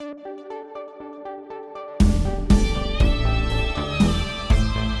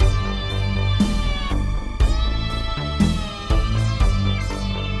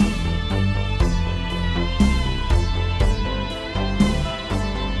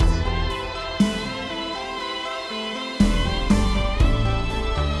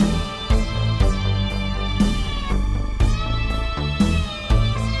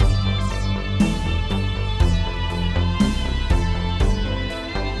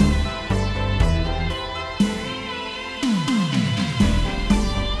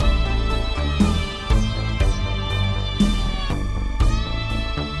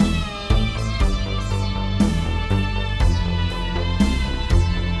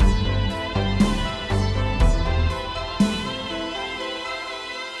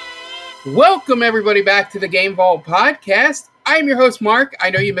Welcome, everybody, back to the Game Vault podcast. I am your host, Mark. I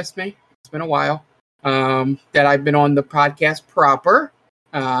know you missed me. It's been a while that I've been on the podcast proper.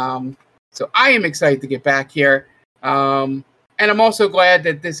 So I am excited to get back here. And I'm also glad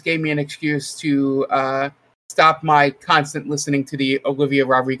that this gave me an excuse to stop my constant listening to the Olivia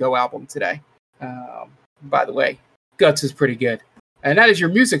Rodrigo album today. By the way, Guts is pretty good. And that is your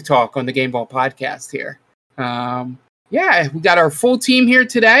music talk on the Game Vault podcast here. Yeah, we got our full team here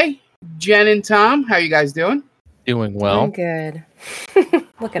today. Jen and Tom, how you guys doing? Doing well. I'm good.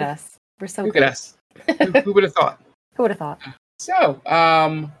 Look at us. We're so Look good. at us. Who would have thought? Who would have thought? So,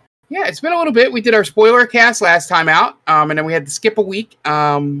 yeah, it's been a little bit. We did our spoiler cast last time out, and then we had to skip a week,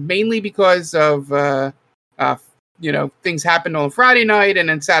 mainly because of, things happened on Friday night, and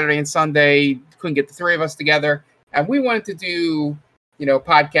then Saturday and Sunday, couldn't get the three of us together. And we wanted to do,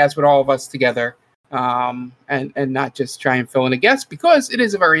 podcasts with all of us together. And not just try and fill in a guest, because it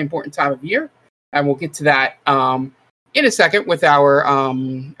is a very important time of year, and we'll get to that in a second with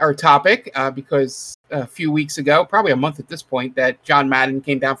our topic. Because a few weeks ago, probably a month at this point, that John Madden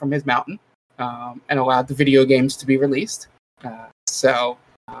came down from his mountain and allowed the video games to be released. So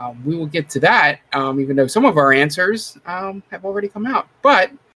we will get to that, even though some of our answers have already come out.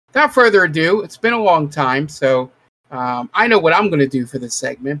 But without further ado, it's been a long time, so. I know what I'm going to do for this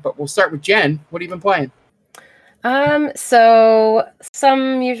segment, but we'll start with Jen. What have you been playing? So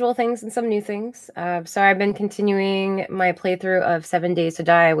some usual things and some new things. So I've been continuing my playthrough of 7 Days to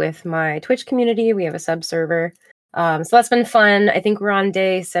Die with my Twitch community. We have a sub server. So that's been fun. I think we're on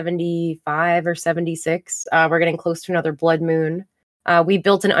day 75 or 76. We're getting close to another blood moon. We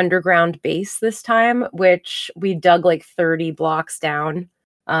built an underground base this time, which we dug like 30 blocks down.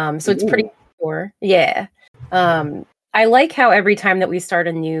 So it's pretty cool. Yeah. I like how every time that we start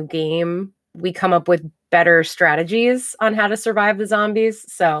a new game, we come up with better strategies on how to survive the zombies.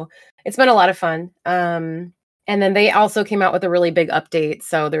 So it's been a lot of fun. And then they also came out with a really big update.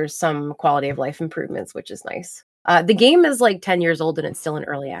 So there's some quality of life improvements, which is nice. The game is like 10 years old and it's still in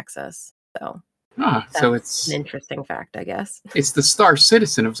early access. So so it's an interesting fact, I guess. It's the Star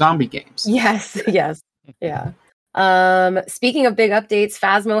Citizen of zombie games. Yes. Yeah. Speaking of big updates,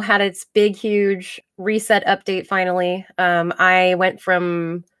 Phasmo had its big, huge reset update finally. I went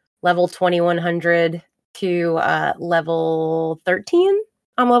from level 2100 to level 13.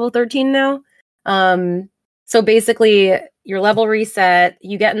 I'm level 13 now. So basically your level reset,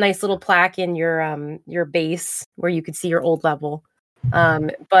 you get a nice little plaque in your base where you could see your old level.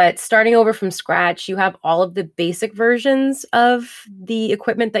 But starting over from scratch, you have all of the basic versions of the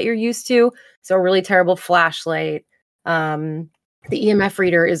equipment that you're used to. So a really terrible flashlight. The EMF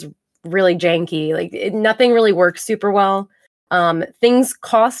reader is really janky. Like nothing really works super well. Things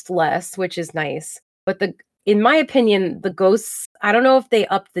cost less, which is nice. But in my opinion, the ghosts, I don't know if they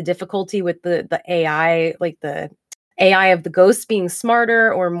upped the difficulty with the AI, like the AI of the ghosts being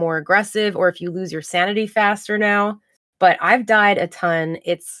smarter or more aggressive, or if you lose your sanity faster now. But I've died a ton.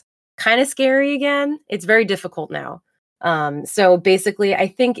 It's kind of scary again. It's very difficult now. So basically, I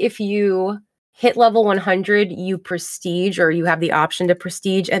think if you hit level 100, you prestige, or you have the option to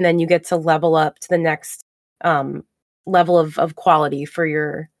prestige, and then you get to level up to the next level of quality for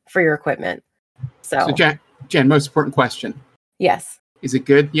your equipment. So Jen, most important question. Yes. Is it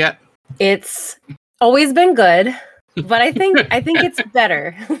good yet? It's always been good, but I think it's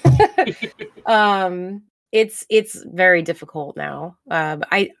better. It's very difficult now.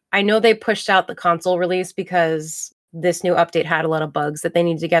 I know they pushed out the console release because this new update had a lot of bugs that they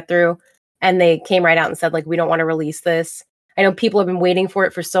needed to get through, and they came right out and said, like, we don't want to release this. I know people have been waiting for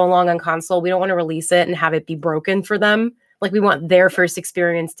it for so long on console. We don't want to release it and have it be broken for them. Like, we want their first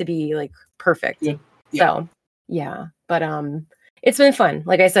experience to be like perfect. Yeah. So yeah, but it's been fun.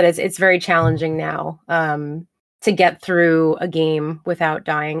 Like I said, it's very challenging now to get through a game without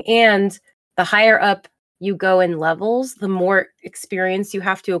dying. And the higher up you go in levels, the more experience you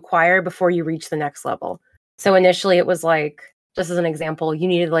have to acquire before you reach the next level. So initially it was like, just as an example, you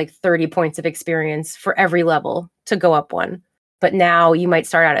needed like 30 points of experience for every level to go up one. But now you might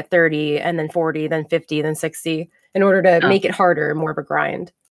start out at 30 and then 40, then 50, then 60 in order to make it harder, more of a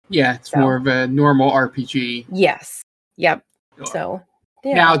grind. Yeah, it's more of a normal RPG. Yes. Yep. So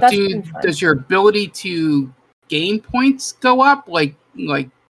yeah, now, does your ability to gain points go up? Like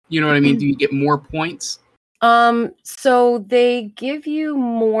you know what I mean? Do you get more points? So they give you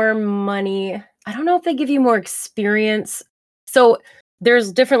more money. I don't know if they give you more experience. So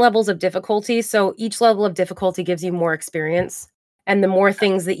there's different levels of difficulty. So each level of difficulty gives you more experience. And the more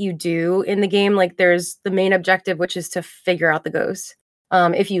things that you do in the game, like there's the main objective, which is to figure out the ghost.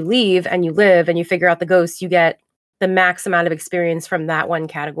 If you leave and you live and you figure out the ghost, you get the max amount of experience from that one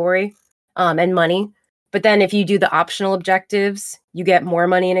category. and money. But then if you do the optional objectives, you get more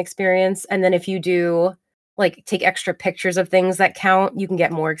money and experience. And then if you do like take extra pictures of things that count, you can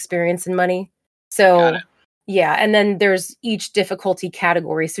get more experience and money. So yeah, and then there's each difficulty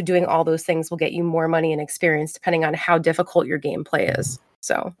category. So doing all those things will get you more money and experience depending on how difficult your gameplay is.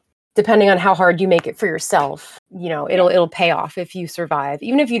 So depending on how hard you make it for yourself, you know, it'll pay off if you survive.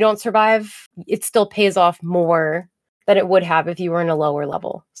 Even if you don't survive, it still pays off more than it would have if you were in a lower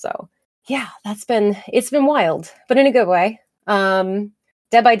level. So yeah, it's been wild, but in a good way.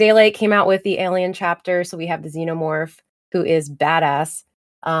 Dead by Daylight came out with the Alien chapter, so we have the Xenomorph, who is badass.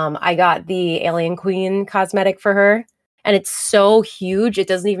 I got the Alien Queen cosmetic for her, and it's so huge it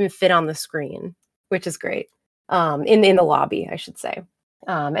doesn't even fit on the screen, which is great. In the lobby, I should say.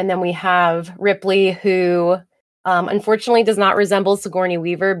 And then we have Ripley, who unfortunately does not resemble Sigourney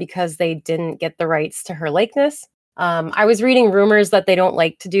Weaver because they didn't get the rights to her likeness. I was reading rumors that they don't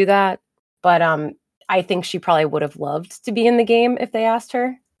like to do that, but I think she probably would have loved to be in the game if they asked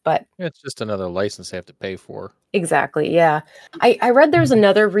her. But it's just another license they have to pay for. Exactly, yeah. I read there's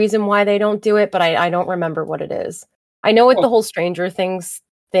another reason why they don't do it, but I don't remember what it is. I know with the whole Stranger Things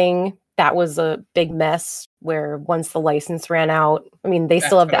thing, that was a big mess where once the license ran out, I mean, they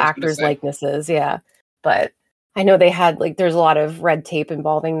still have the actors' likenesses, yeah. But I know they had, like, there's a lot of red tape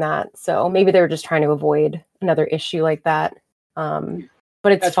involving that. So maybe they were just trying to avoid another issue like that.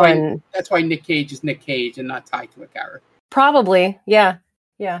 But it's fun. That's why Nick Cage is Nick Cage and not tied to a character. Probably, yeah.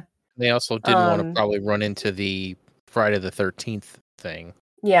 Yeah. They also didn't want to probably run into the Friday the 13th thing.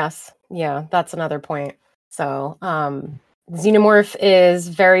 Yes. Yeah, that's another point. So, Xenomorph is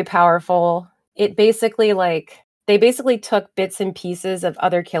very powerful. It basically they basically took bits and pieces of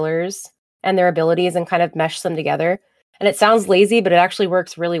other killers and their abilities and kind of meshed them together. And it sounds lazy, but it actually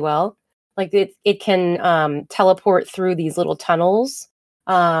works really well. Like it can teleport through these little tunnels.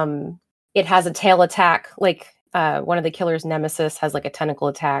 It has a tail attack, like one of the killer's nemesis has like a tentacle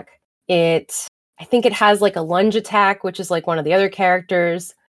attack. I think it has like a lunge attack, which is like one of the other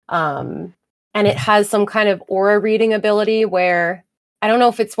characters. And it has some kind of aura reading ability where I don't know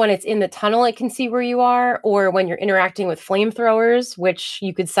if it's when it's in the tunnel it can see where you are, or when you're interacting with flamethrowers, which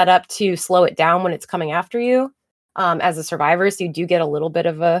you could set up to slow it down when it's coming after you as a survivor. So you do get a little bit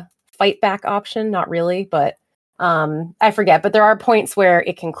of a fight back option. Not really, but I forget. But there are points where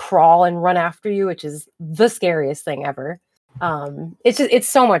it can crawl and run after you, which is the scariest thing ever. It's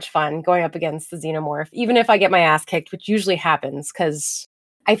so much fun going up against the Xenomorph, even if I get my ass kicked, which usually happens because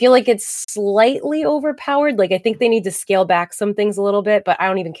I feel like it's slightly overpowered. Like I think they need to scale back some things a little bit, but I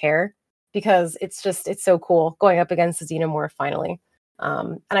don't even care because it's so cool going up against the Xenomorph finally.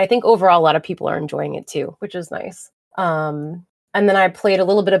 And I think overall a lot of people are enjoying it too, which is nice. And then I played a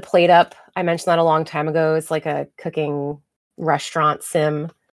little bit of Plate Up. I mentioned that a long time ago. It's like a cooking restaurant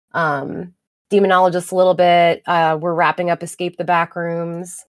sim. Demonologist a little bit. We're wrapping up Escape the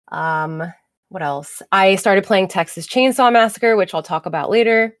Backrooms. What else? I started playing Texas Chainsaw Massacre, which I'll talk about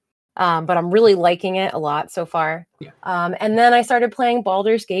later. But I'm really liking it a lot so far. Yeah. And then I started playing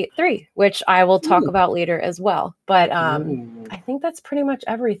Baldur's Gate 3, which I will talk about later as well. But I think that's pretty much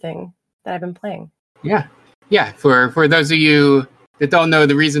everything that I've been playing. Yeah. Yeah. For those of you that don't know,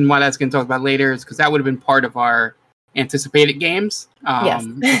 the reason why that's going to talk about later is because that would have been part of our anticipated games yes.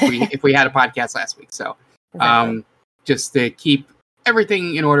 if we had a podcast last week. So exactly. Just to keep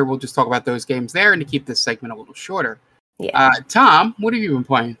everything in order, we'll just talk about those games there and to keep this segment a little shorter. Yeah. Tom, what have you been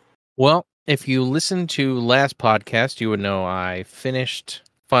playing? Well, if you listened to last podcast, you would know I finished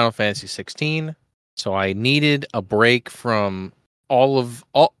Final Fantasy 16. So I needed a break from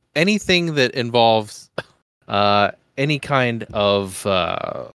anything that involves any kind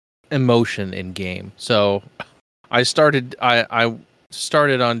of emotion in game. So I started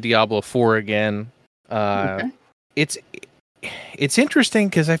on Diablo 4 again. Okay. It's interesting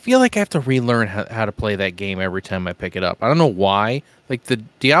because I feel like I have to relearn how to play that game every time I pick it up. I don't know why. Like the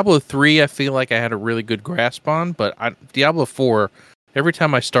Diablo 3, I feel like I had a really good grasp on, but Diablo 4, every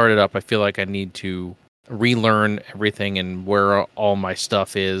time I start it up, I feel like I need to relearn everything and where all my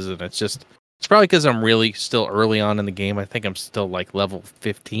stuff is, and it's probably because I'm really still early on in the game. I think I'm still like level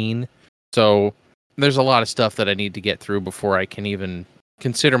 15, so there's a lot of stuff that I need to get through before I can even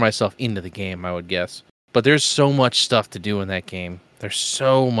consider myself into the game, I would guess. But there's so much stuff to do in that game. There's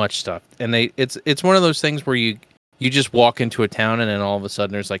so much stuff. And it's one of those things where you just walk into a town and then all of a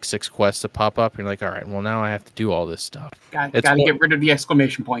sudden there's like 6 quests that pop up. And you're like, all right, well, now I have to do all this stuff. Got to get rid of the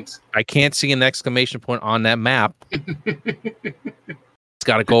exclamation points. I can't see an exclamation point on that map. It's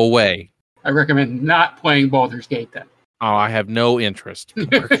got to go away. I recommend not playing Baldur's Gate then. Oh, I have no interest.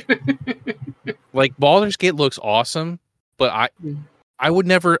 Like, Baldur's Gate looks awesome, but I would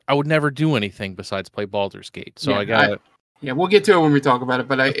never do anything besides play Baldur's Gate. So I got it. Yeah, we'll get to it when we talk about it.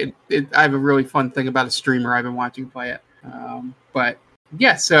 But I have a really fun thing about a streamer I've been watching play it. But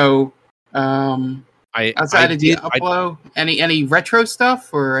yeah, so outside of Diablo, any retro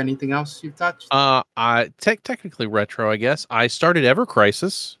stuff or anything else you've touched? Technically retro, I guess. I started Ever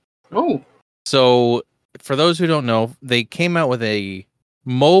Crisis. Oh, so for those who don't know, they came out with a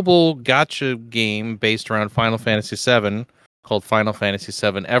mobile gacha game based around Final Fantasy VII called Final Fantasy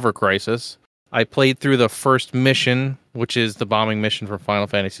VII Ever Crisis. I played through the first mission, which is the bombing mission from Final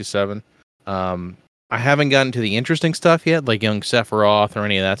Fantasy VII. I haven't gotten to the interesting stuff yet, like Young Sephiroth or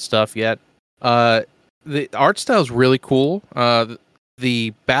any of that stuff yet. The art style is really cool. The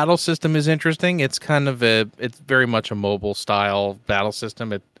battle system is interesting. It's it's very much a mobile style battle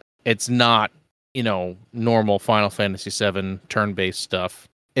system. It's not, normal Final Fantasy VII turn-based stuff.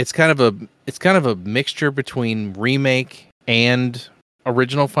 It's kind of a mixture between remake and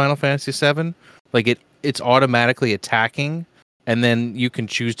original Final Fantasy VII. Like it's automatically attacking, and then you can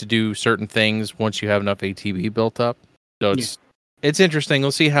choose to do certain things once you have enough ATB built up. So it's interesting.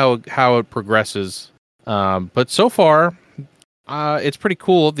 We'll see how it progresses. But so far, it's pretty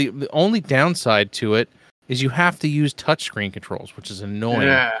cool. The only downside to it is you have to use touchscreen controls, which is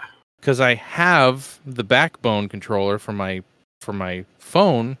annoying. Because I have the Backbone controller for my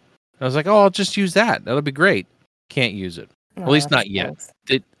phone. I was like, oh, I'll just use that. That'll be great. Can't use it. At least not yet.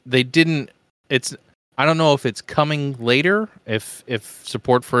 They didn't. I don't know if it's coming later, if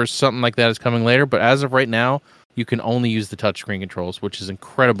support for something like that is coming later, but as of right now, you can only use the touchscreen controls, which is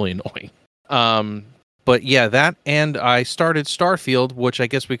incredibly annoying. But yeah, that, and I started Starfield, which I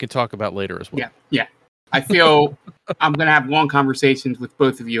guess we could talk about later as well. Yeah. I feel I'm going to have long conversations with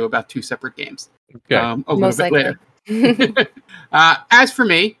both of you about two separate games. Okay. A little bit later. As for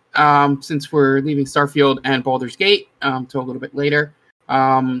me, since we're leaving Starfield and Baldur's Gate to a little bit later,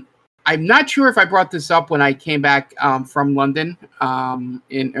 I'm not sure if I brought this up when I came back from London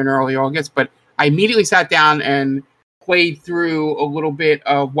in early August, but I immediately sat down and played through a little bit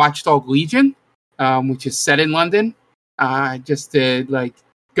of Watch Dogs Legion, which is set in London, just to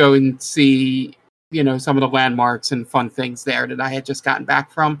go and see some of the landmarks and fun things there that I had just gotten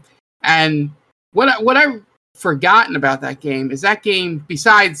back from. And what I forgotten about that game is that game,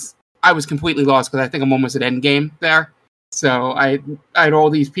 besides I was completely lost because I think I'm almost at end game there. So I had all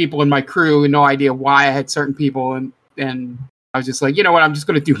these people in my crew and no idea why I had certain people, and I was just like, you know what, I'm just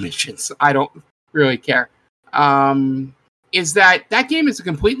going to do missions. I don't really care. Is that game is a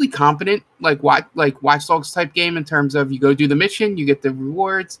completely competent Watch Dogs type game in terms of you go do the mission, you get the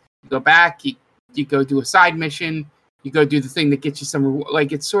rewards, you go back, you go do a side mission, you go do the thing that gets you some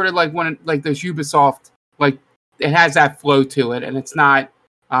reward. It's sort of like one of those Ubisoft, it has that flow to it, and it's not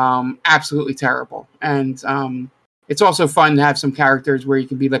absolutely terrible. And it's also fun to have some characters where you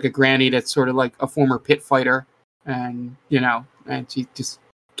can be like a granny that's sort of like a former pit fighter, and and she just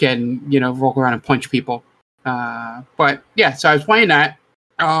can roll around and punch people. But yeah, so I was playing that,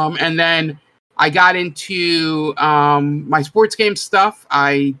 and then I got into my sports game stuff.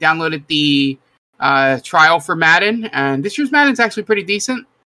 I downloaded the trial for Madden, and this year's Madden's actually pretty decent.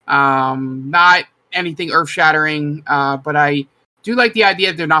 Not anything earth-shattering, but I do like the idea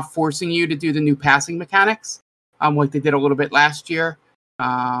that they're not forcing you to do the new passing mechanics, like they did a little bit last year.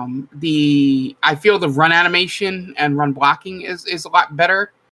 I feel the run animation and run blocking is a lot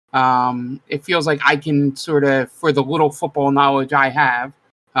better. It feels like I can sort of, for the little football knowledge I have,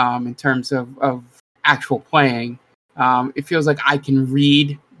 in terms of actual playing, it feels like I can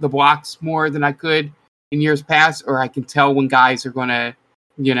read the blocks more than I could in years past, or I can tell when guys are going to,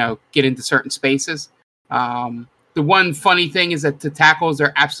 get into certain spaces. The one funny thing is that the tackles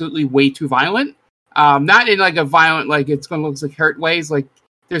are absolutely way too violent. Not in a violent, it's going to look like hurt ways. There's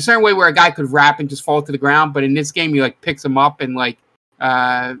a certain way where a guy could wrap and just fall to the ground, but in this game, he picks him up and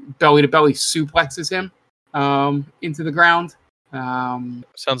belly to belly suplexes him into the ground.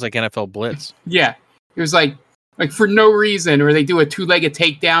 Sounds like NFL Blitz. Yeah, it was like for no reason, or they do a two-legged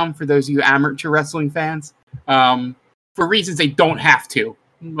takedown for those of you amateur wrestling fans, for reasons they don't have to.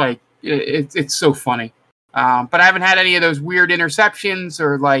 It's so funny. But I haven't had any of those weird interceptions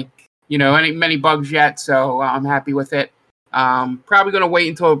or many bugs yet, so I'm happy with it. Probably going to wait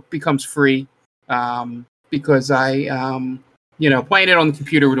until it becomes free, because I playing it on the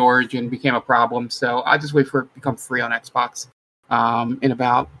computer with Origin became a problem, so I'll just wait for it to become free on Xbox in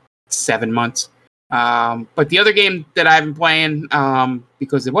about 7 months. But the other game that I've been playing,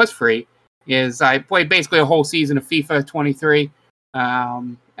 because it was free, is I played basically a whole season of FIFA 23,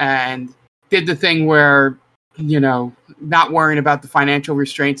 and did the thing where, not worrying about the financial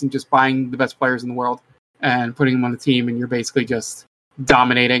restraints and just buying the best players in the world and putting them on the team, and you're basically just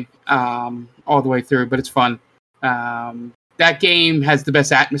dominating all the way through, but it's fun. That game has the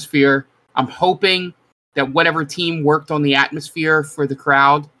best atmosphere. I'm hoping that whatever team worked on the atmosphere for the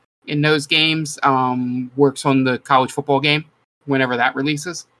crowd in those games works on the college football game whenever that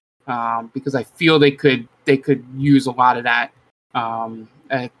releases, because I feel they could use a lot of that,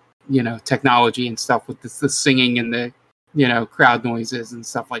 technology and stuff with the singing and the crowd noises and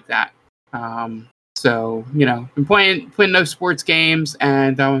stuff like that. So been playing those sports games,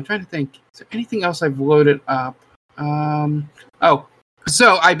 and I'm trying to think, is there anything else I've loaded up?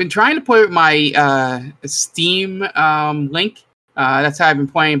 So I've been trying to play with my Steam Link. That's how I've been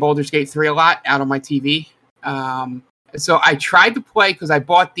playing Baldur's Gate 3 a lot out on my TV. So I tried to play, because I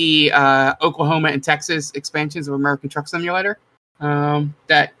bought the Oklahoma and Texas expansions of American Truck Simulator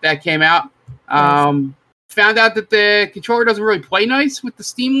that came out. Found out that the controller doesn't really play nice with the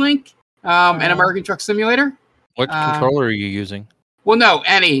Steam Link and American Truck Simulator. What controller are you using? Well, no,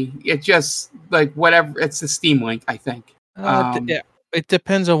 any. It's just like whatever. It's the Steam Link, I think. It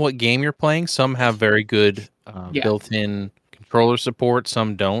depends on what game you're playing. Some have very good built-in controller support.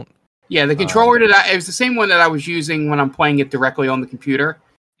 Some don't. Yeah, the controller it was the same one that I was using when I'm playing it directly on the computer.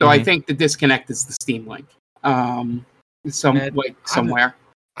 So I think the disconnect is the Steam Link. Somewhere.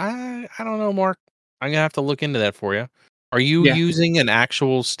 I don't know, Mark. I'm gonna have to look into that for you. Are you using an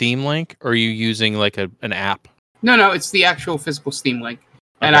actual Steam Link, or are you using like an app? No, it's the actual physical Steam Link,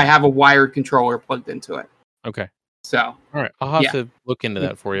 and I have a wired controller plugged into it. Okay. So. All right, I'll have to look into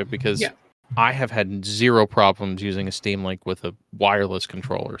that for you, because I have had zero problems using a Steam Link with a wireless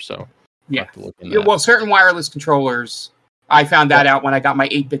controller. So I'll have to look into that. Well, certain wireless controllers, I found that out when I got my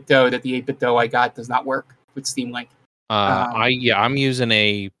 8-bit DOE, that the 8-bit DOE I got does not work with Steam Link. I'm using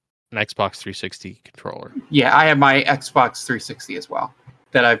an Xbox 360 controller. Yeah, I have my Xbox 360 as well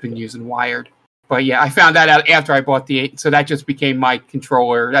that I've been using wired. But yeah, I found that out after I bought the 8, so that just became my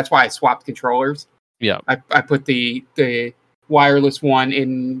controller. That's why I swapped controllers. Yeah, I put the wireless one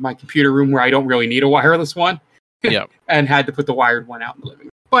in my computer room where I don't really need a wireless one. Yeah, and had to put the wired one out in the living room.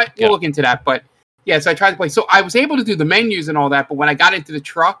 But we'll look into that. But yeah, so I tried to play. So I was able to do the menus and all that, but when I got into the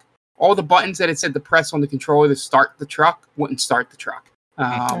truck, all the buttons that it said to press on the controller to start the truck wouldn't start the truck.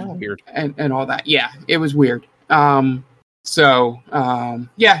 Weird. And all that. Yeah, it was weird. Hopefully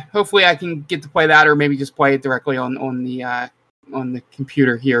I can get to play that, or maybe just play it directly on the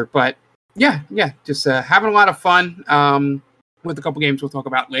computer here. But just having a lot of fun with a couple games we'll talk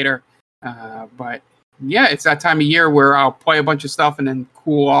about later. But yeah, it's that time of year where I'll play a bunch of stuff and then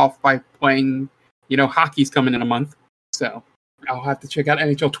cool off by playing, hockey's coming in a month. So I'll have to check out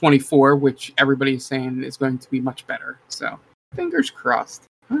NHL 24, which everybody is saying is going to be much better. So fingers crossed.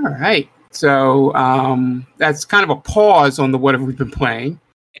 All right. So that's kind of a pause on the what have we been playing.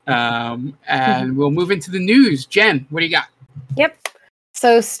 And we'll move into the news. Jen, what do you got? Yep.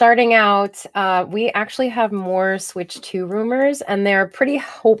 So starting out, we actually have more Switch 2 rumors, and they're pretty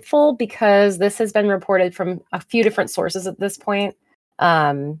hopeful because this has been reported from a few different sources at this point.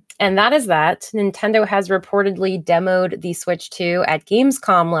 And that is that Nintendo has reportedly demoed the Switch 2 at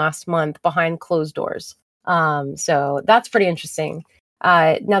Gamescom last month behind closed doors. So that's pretty interesting.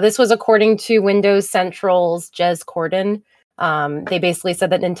 Now, this was according to Windows Central's Jez Corden. They basically said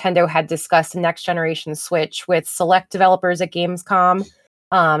that Nintendo had discussed a next generation Switch with select developers at Gamescom.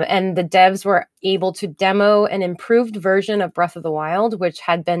 And the devs were able to demo an improved version of Breath of the Wild, which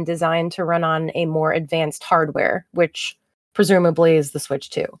had been designed to run on a more advanced hardware, which presumably is the Switch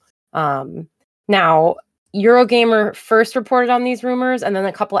 2. Now, Eurogamer first reported on these rumors, and then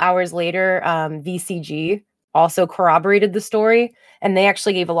a couple hours later, VCG also corroborated the story, and they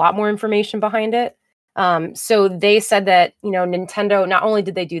actually gave a lot more information behind it. So they said that, Nintendo, not only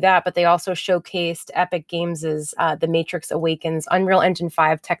did they do that, but they also showcased Epic Games' The Matrix Awakens Unreal Engine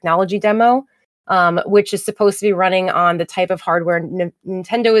 5 technology demo, which is supposed to be running on the type of hardware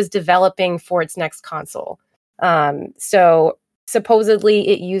Nintendo is developing for its next console. So supposedly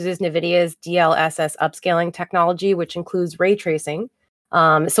it uses NVIDIA's DLSS upscaling technology, which includes ray tracing.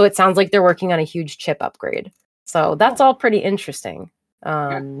 So it sounds like they're working on a huge chip upgrade. So that's all pretty interesting.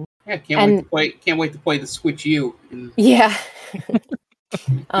 Can't wait to play the Switch U. Yeah.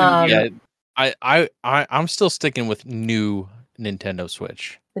 I'm still sticking with new Nintendo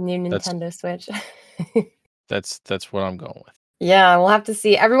Switch. The new Nintendo Switch. That's what I'm going with. Yeah, we'll have to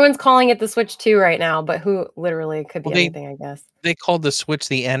see. Everyone's calling it the Switch 2 right now, but who literally could be anything, I guess. They called the Switch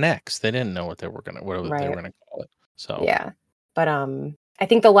the NX. They didn't know what they were gonna call it. So yeah, but I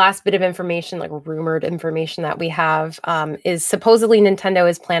think the last bit of information, like rumored information that we have, is supposedly Nintendo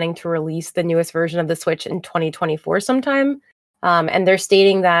is planning to release the newest version of the Switch in 2024 sometime. And they're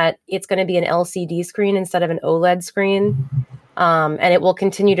stating that it's going to be an LCD screen instead of an OLED screen. And it will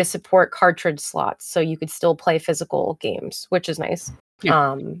continue to support cartridge slots, so you could still play physical games, which is nice.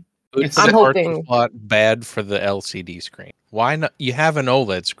 Yeah. It's I'm the cartridge hoping. slot bad for the LCD screen. Why not? You have an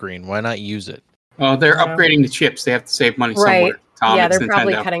OLED screen. Why not use it? Well, they're Yeah. upgrading the chips. They have to save money Right. somewhere. Tom, Yeah, it's they're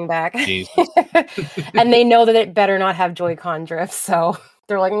probably Nintendo. cutting back. Jesus. And they know that it better not have Joy-Con drift, so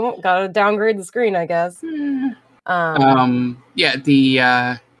they're like, gotta downgrade the screen, I guess. Yeah, the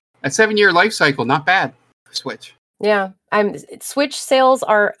a 7-year life cycle, not bad for Switch. Yeah, Switch sales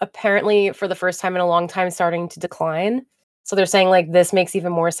are apparently for the first time in a long time starting to decline. So they're saying like this makes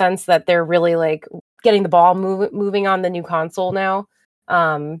even more sense that they're really like getting the ball moving on the new console now.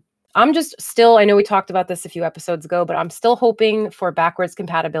 I'm just still, I know we talked about this a few episodes ago, but I'm still hoping for backwards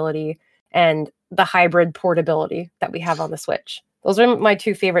compatibility and the hybrid portability that we have on the Switch. Those are my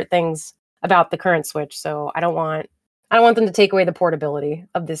two favorite things about the current Switch. So I don't want them to take away the portability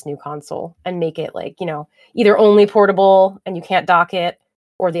of this new console and make it like, either only portable and you can't dock it,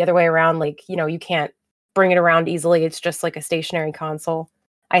 or the other way around, like, you can't bring it around easily. It's just like a stationary console.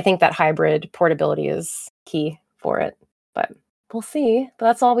 I think that hybrid portability is key for it, but we'll see. But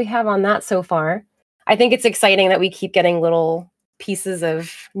that's all we have on that so far. I think it's exciting that we keep getting little pieces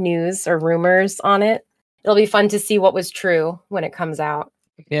of news or rumors on it. It'll be fun to see what was true when it comes out.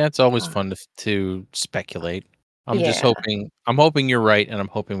 Yeah, it's always fun to speculate. I'm Yeah. hoping you're right, and I'm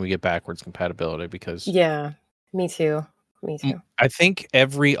hoping we get backwards compatibility because Yeah, me too. I think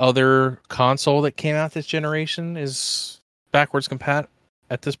every other console that came out this generation is backwards compat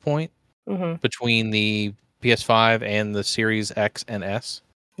at this point between the PS5 and the Series X and S.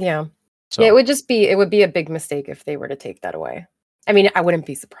 Yeah. So Yeah, it would be a big mistake if they were to take that away. I mean, I wouldn't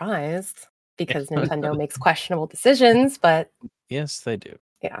be surprised because Nintendo makes questionable decisions, but yes, they do.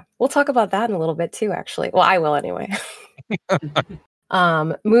 Yeah, we'll talk about that in a little bit too, actually. Well, I will anyway.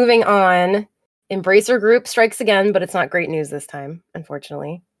 Moving on, Embracer Group strikes again, but it's not great news this time,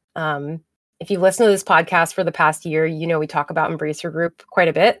 unfortunately. If you've listened to this podcast for the past year, we talk about Embracer Group quite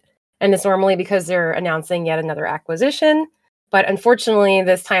a bit. And it's normally because they're announcing yet another acquisition. But unfortunately,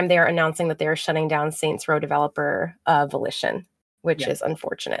 this time they are announcing that they are shutting down Saints Row developer Volition, which is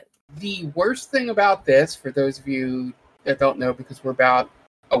unfortunate. The worst thing about this, for those of you that don't know, because we're about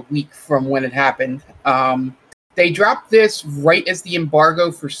a week from when it happened, they dropped this right as the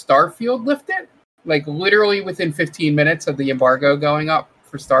embargo for Starfield lifted. Like literally within 15 minutes of the embargo going up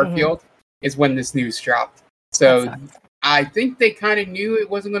for Starfield is when this news dropped. So I think they kind of knew it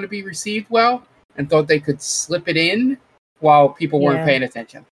wasn't going to be received well and thought they could slip it in while people weren't paying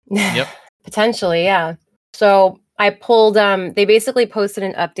attention. Yep. Potentially, yeah. So I pulled, they basically posted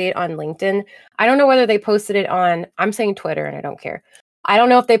an update on LinkedIn. I don't know whether they posted it on, I'm saying Twitter and I don't care. I don't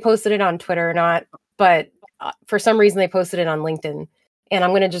know if they posted it on Twitter or not, but for some reason they posted it on LinkedIn. And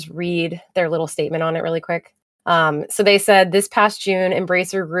I'm going to just read their little statement on it really quick. So they said, this past June,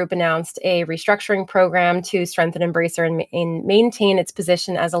 Embracer Group announced a restructuring program to strengthen Embracer and maintain its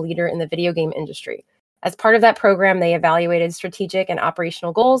position as a leader in the video game industry. As part of that program, they evaluated strategic and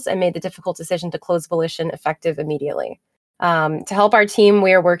operational goals and made the difficult decision to close Volition effective immediately. To help our team,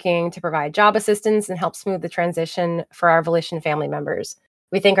 we are working to provide job assistance and help smooth the transition for our Volition family members.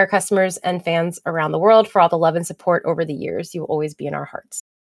 We thank our customers and fans around the world for all the love and support over the years. You will always be in our hearts.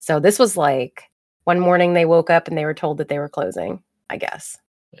 So this was like one morning they woke up and they were told that they were closing, I guess.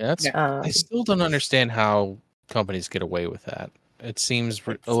 Yeah, I still don't understand how companies get away with that. It seems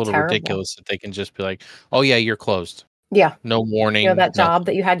a little terrible. ridiculous that they can just be like, oh yeah, you're closed. Yeah. No warning. That job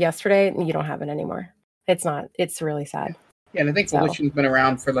that you had yesterday, you don't have it anymore. It's really sad. Yeah, and I think Volition's been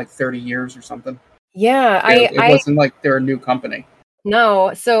around for like 30 years or something. Yeah. It wasn't like they're a new company.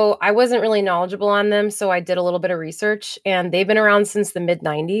 No, so I wasn't really knowledgeable on them, so I did a little bit of research, and they've been around since the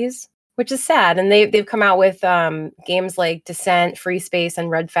mid-90s, which is sad. And they've come out with games like Descent, Free Space, and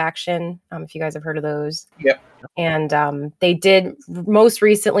Red Faction, if you guys have heard of those. Yep. And they did most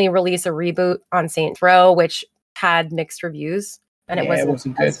recently release a reboot on Saints Row, which had mixed reviews, and it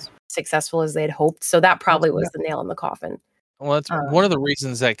wasn't as successful as they'd hoped. So that probably was the nail in the coffin. Well, that's one of the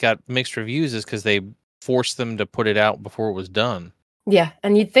reasons that got mixed reviews is because they forced them to put it out before it was done. Yeah,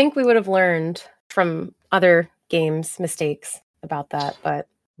 and you'd think we would have learned from other games' mistakes about that, but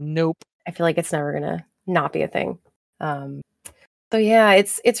nope. I feel like it's never gonna not be a thing. So yeah,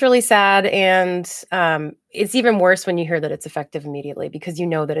 it's really sad, and it's even worse when you hear that it's effective immediately because you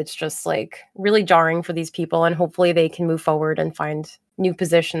know that it's just like really jarring for these people, and hopefully they can move forward and find new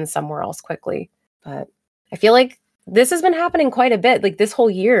positions somewhere else quickly. But I feel like this has been happening quite a bit. Like this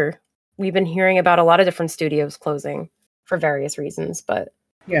whole year, we've been hearing about a lot of different studios closing for various reasons, but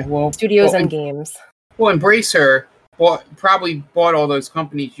studios and games. Well, Embracer probably bought all those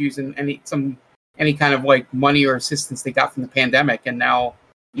companies using some any kind of like money or assistance they got from the pandemic, and now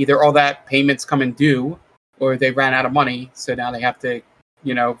either all that payments coming due or they ran out of money, so now they have to,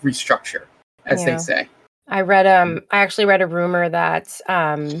 restructure, as they say. I actually read a rumor that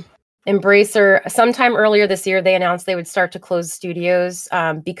Embracer, sometime earlier this year, they announced they would start to close studios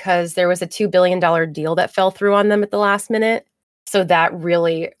because there was a $2 billion deal that fell through on them at the last minute. So that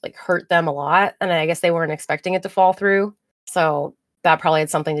really hurt them a lot. And I guess they weren't expecting it to fall through. So that probably had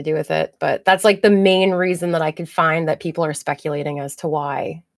something to do with it. But that's the main reason that I could find that people are speculating as to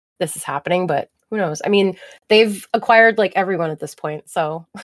why this is happening. But who knows? I mean, they've acquired everyone at this point. So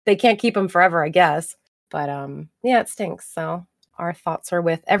they can't keep them forever, I guess. But it stinks. So our thoughts are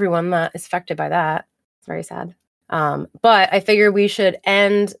with everyone that is affected by that. It's very sad. But I figure we should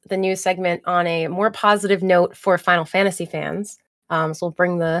end the news segment on a more positive note for Final Fantasy fans. So we'll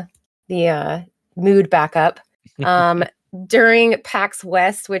bring the mood back up. During PAX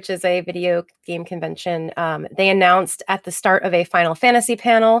West, which is a video game convention, they announced at the start of a Final Fantasy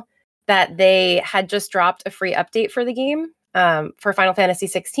panel that they had just dropped a free update for the game for Final Fantasy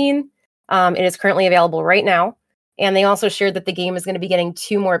 16. It is currently available right now. And they also shared that the game is going to be getting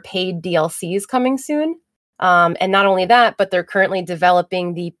 2 more paid DLCs coming soon. And not only that, but they're currently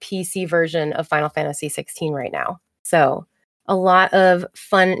developing the PC version of Final Fantasy 16 right now. So a lot of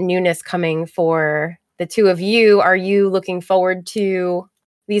fun newness coming for the two of you. Are you looking forward to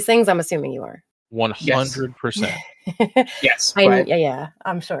these things? I'm assuming you are. 100%. Yes. Yeah,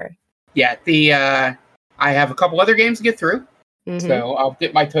 I'm sure. Yeah, I have a couple other games to get through. Mm-hmm. So I'll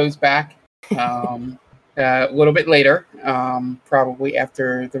dip my toes back a little bit later, probably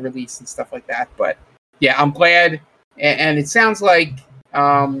after the release and stuff like that. But yeah, I'm glad. And it sounds like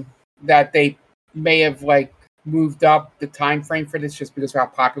that they may have moved up the time frame for this just because of how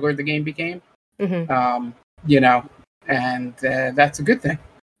popular the game became. Mm-hmm. And that's a good thing.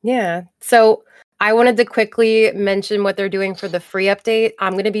 Yeah. So I wanted to quickly mention what they're doing for the free update.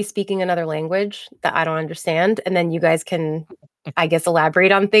 I'm going to be speaking another language that I don't understand, and then you guys can, I guess,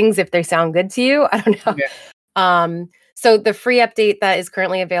 elaborate on things if they sound good to you. I don't know. Yeah. So the free update that is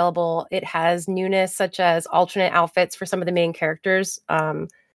currently available, it has newness such as alternate outfits for some of the main characters. So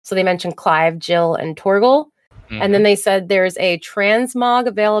they mentioned Clive, Jill, and Torgal. Mm-hmm. And then they said there's a transmog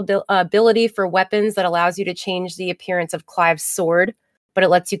ability for weapons that allows you to change the appearance of Clive's sword, but it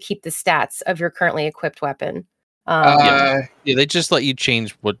lets you keep the stats of your currently equipped weapon. Yeah, they just let you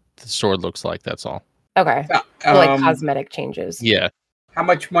change what the sword looks like. That's all. Okay. So cosmetic changes. Yeah. How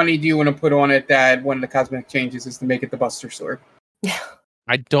much money do you want to put on it that one of the cosmetic changes is to make it the Buster Sword?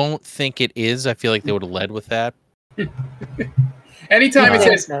 I don't think it is. I feel like they would have led with that. Anytime it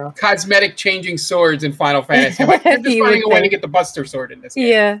says cosmetic changing swords in Final Fantasy, they're just finding a way to get the Buster Sword in this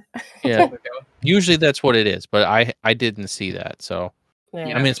game. Yeah. Usually that's what it is, but I didn't see that. So, I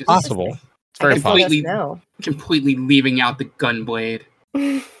mean, it's possible. It's very possible. Completely leaving out the gun blade.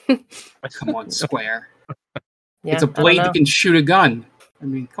 Come on, Square. Yeah, it's a blade that can shoot a gun. I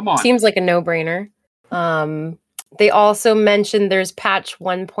mean, come on. Seems like a no-brainer. They also mentioned there's patch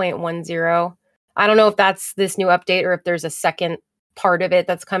 1.10. I don't know if that's this new update or if there's a second part of it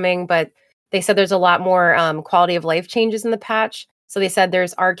that's coming, but they said there's a lot more quality of life changes in the patch. So they said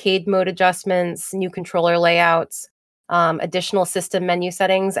there's arcade mode adjustments, new controller layouts, additional system menu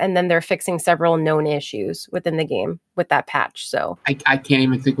settings, and then they're fixing several known issues within the game with that patch. So I can't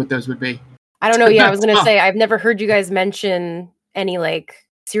even think what those would be. I don't know. Yeah, I was going to say, I've never heard you guys mention any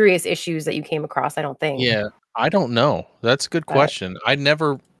serious issues that you came across, I don't think. Yeah, I don't know. That's a good question. I'm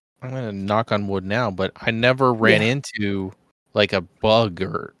going to knock on wood now, but I never ran into a bug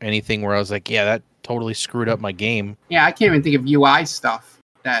or anything where I was like, yeah, that totally screwed up my game. Yeah, I can't even think of UI stuff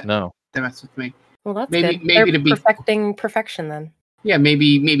that messed with me. Well, that's good. Maybe they're perfecting perfection then. Yeah,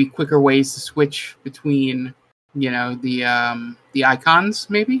 maybe quicker ways to switch between, the icons,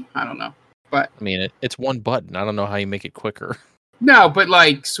 maybe? I don't know. But I mean, it's one button. I don't know how you make it quicker. No, but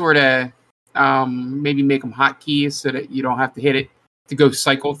sort of maybe make them hotkeys so that you don't have to hit it to go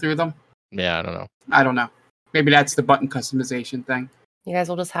cycle through them. Yeah, I don't know. Maybe that's the button customization thing. You guys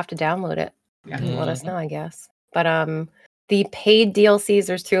will just have to download it. Yeah. And let us know, I guess. But the paid DLCs,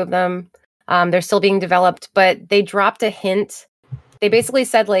 there's 2 of them. They're still being developed, but they dropped a hint. They basically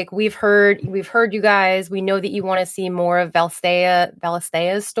said, we've heard you guys. We know that you want to see more of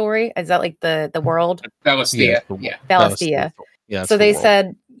Valistea's story. Is that the world? Valistea. Yeah. Valistea. Yeah. So they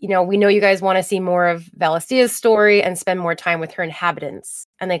said, we know you guys want to see more of Valistea's story and spend more time with her inhabitants.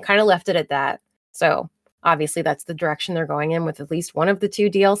 And they kind of left it at that. So obviously that's the direction they're going in with at least one of the 2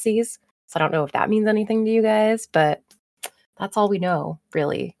 DLCs. So I don't know if that means anything to you guys, but that's all we know,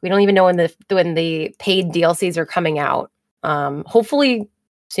 really. We don't even know when the paid DLCs are coming out. Hopefully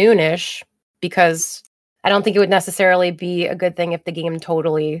soonish, because I don't think it would necessarily be a good thing if the game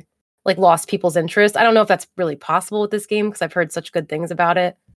totally like lost people's interest. I don't know if that's really possible with this game because I've heard such good things about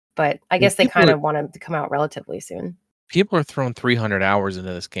it, but I guess they kind of want it to come out relatively soon. People are throwing 300 hours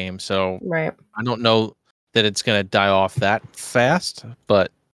into this game, so right. I don't know that it's going to die off that fast,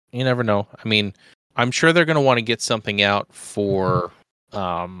 but you never know. I mean, I'm sure they're going to want to get something out for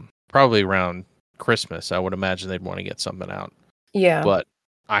probably around Christmas. I would imagine they'd want to get something out. Yeah. But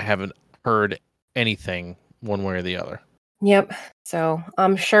I haven't heard anything one way or the other. Yep. So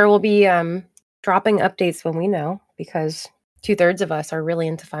I'm sure we'll be dropping updates when we know, because 2/3 of us are really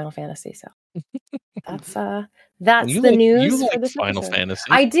into Final Fantasy. So that's the news. You for like this Final episode. Fantasy.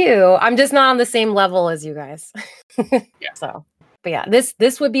 I do. I'm just not on the same level as you guys. Yeah. So, but yeah,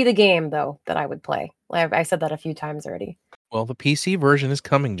 this would be the game though that I would play. I said that a few times already. Well, the PC version is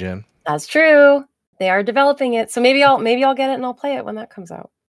coming, Jen. That's true. They are developing it, so maybe I'll get it and I'll play it when that comes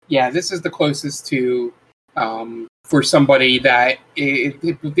out. Yeah, this is the closest to for somebody that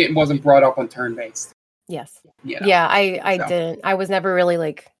it wasn't brought up on turn-based. Yes. You know? Yeah, I didn't. I was never really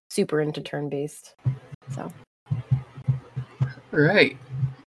like super into turn-based. So. All right.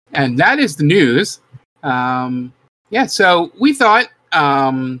 And that is the news. Yeah, so we thought,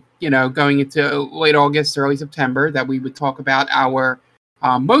 going into late August, early September, that we would talk about our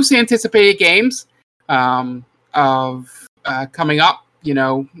most anticipated games of coming up. You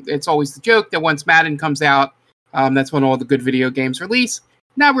know, it's always the joke that once Madden comes out, that's when all the good video games release.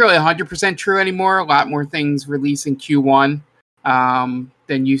 Not really 100% true anymore. A lot more things release in Q1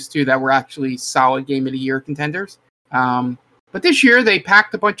 than used to that were actually solid Game of the Year contenders. But this year, they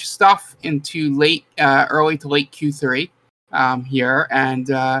packed a bunch of stuff into early to late Q3 here. And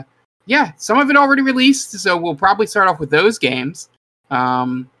some of it already released, so we'll probably start off with those games.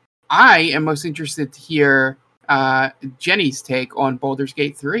 I am most interested to hear Jenny's take on Baldur's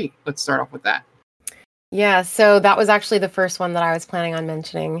Gate 3. Let's start off with that. Yeah, so that was actually the first one that I was planning on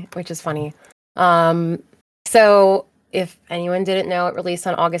mentioning, which is funny. So if anyone didn't know, it released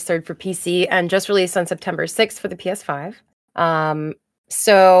on August 3rd for PC and just released on September 6th for the PS5.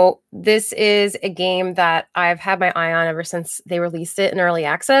 So this is a game that I've had my eye on ever since they released it in early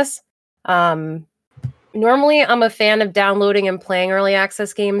access. Normally, I'm a fan of downloading and playing early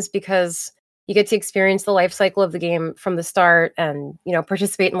access games because you get to experience the life cycle of the game from the start and,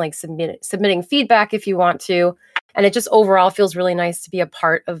 participate in like submitting feedback if you want to. And it just overall feels really nice to be a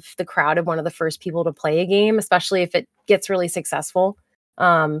part of the crowd of one of the first people to play a game, especially if it gets really successful.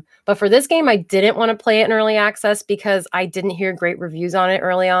 But for this game, I didn't want to play it in early access because I didn't hear great reviews on it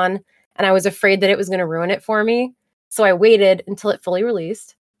early on. And I was afraid that it was going to ruin it for me. So I waited until it fully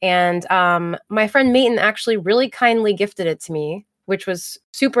released. And my friend Mayton actually really kindly gifted it to me, which was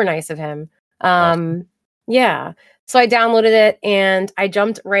super nice of him. Awesome. Yeah. So I downloaded it and I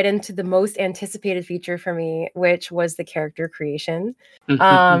jumped right into the most anticipated feature for me, which was the character creation.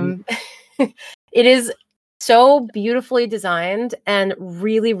 It is so beautifully designed and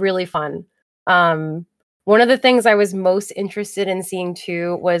really, really fun. One of the things I was most interested in seeing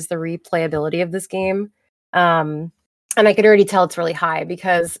too was the replayability of this game. And I could already tell it's really high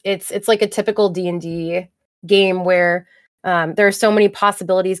because it's like a typical D&D game where there are so many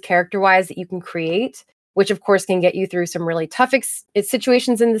possibilities character-wise that you can create, which of course can get you through some really tough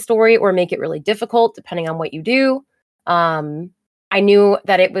situations in the story or make it really difficult depending on what you do. I knew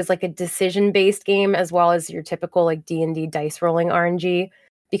that it was like a decision-based game as well as your typical like D&D dice rolling RNG,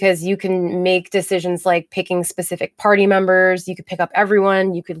 because you can make decisions like picking specific party members. You could pick up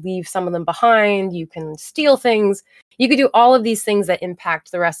everyone. You could leave some of them behind. You can steal things. You could do all of these things that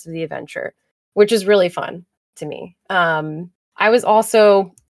impact the rest of the adventure, which is really fun to me. I was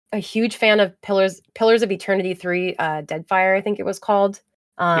also a huge fan of Pillars of Eternity 3, Deadfire, I think it was called.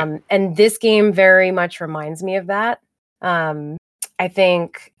 And this game very much reminds me of that. I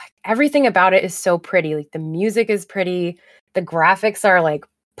think everything about it is so pretty. Like the music is pretty. The graphics are like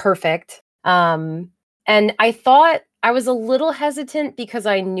perfect. And I thought I was a little hesitant because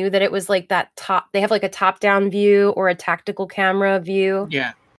I knew that it was like they have like a top-down view or a tactical camera view.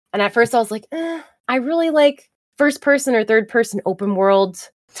 Yeah. And at first I was like, I really like first person or third person open world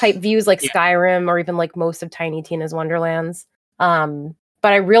type views like Skyrim or even like most of Tiny Tina's Wonderlands.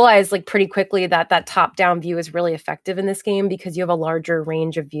 But I realized like pretty quickly that top-down view is really effective in this game because you have a larger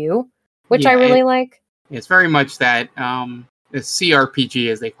range of view, which I really like. It's very much that the CRPG,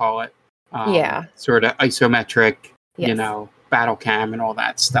 as they call it. Sort of isometric, battle cam and all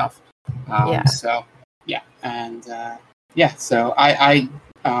that stuff. So, yeah. And, so I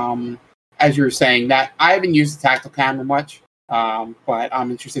as you were saying, that I haven't used the tactile camera much, but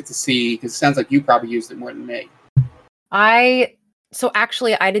I'm interested to see, because it sounds like you probably used it more than me. I So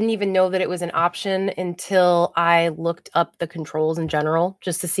actually, I didn't even know that it was an option until I looked up the controls in general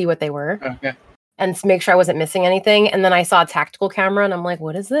just to see what they were. Okay. And to make sure I wasn't missing anything. And then I saw a tactical camera and I'm like,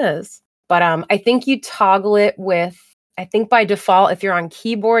 what is this? But I think you toggle it with, I think by default, if you're on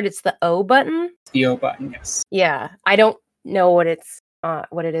keyboard, it's the O button. The O button, yes. Yeah. I don't know what it is.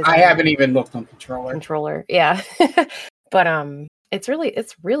 I haven't even looked on controller. Yeah. But it's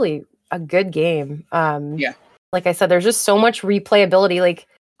really a good game. Yeah. Like I said, there's just so much replayability. Like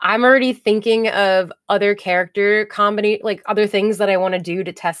I'm already thinking of other character like other things that I want to do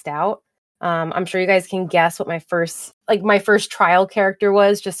to test out. I'm sure you guys can guess what my first trial character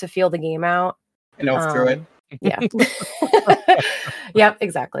was, just to feel the game out. And off through it. Yeah. Yep,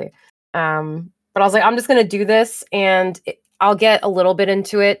 exactly. But I was like, I'm just gonna do this, and I'll get a little bit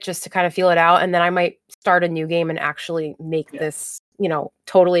into it just to kind of feel it out, and then I might start a new game and actually make this,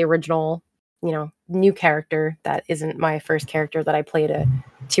 totally original, new character that isn't my first character that I played a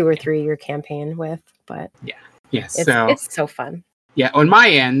 2 or 3 year campaign with. But it's so fun. Yeah, on my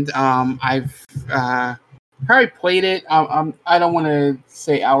end, I've probably played it. I don't want to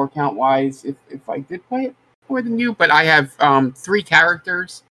say hour count wise if I did play it more than you, but I have 3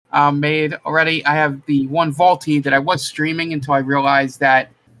 characters made already. I have the one Vaulty that I was streaming until I realized that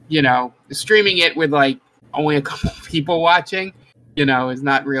streaming it with like only a couple people watching, is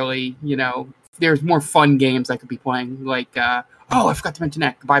not really, there's more fun games I could be playing. Like, I forgot to mention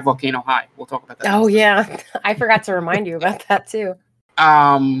that. Goodbye Volcano High. We'll talk about that. Oh, yeah. I forgot to remind you about that, too.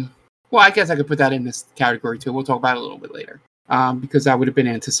 Well, I guess I could put that in this category, too. We'll talk about it a little bit later. Because that would have been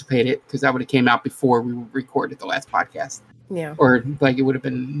anticipated, because that would have came out before we recorded the last podcast. Yeah. Or, like, it would have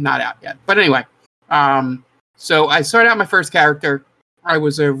been not out yet. But anyway, so I started out my first character. I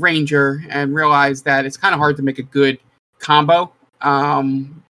was a ranger and realized that it's kind of hard to make a good combo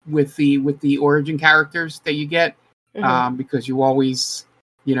with the origin characters that you get, because you always,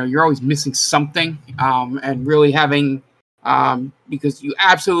 you're always missing something, and really having, because you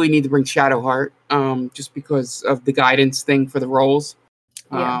absolutely need to bring Shadowheart, just because of the guidance thing for the roles.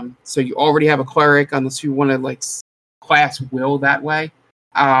 Yeah. So you already have a cleric unless you want to like class will that way.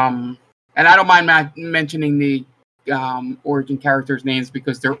 And I don't mind mentioning the origin characters' names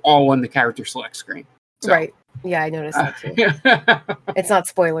because they're all on the character select screen. So, right. Yeah, I noticed that too. It's not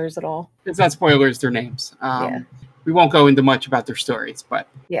spoilers at all. It's not spoilers, their names. We won't go into much about their stories, but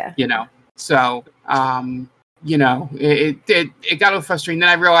yeah. So it got a little frustrating. Then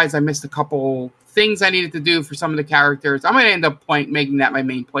I realized I missed a couple things I needed to do for some of the characters. I'm gonna end up making that my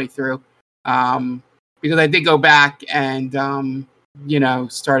main playthrough. Because I did go back and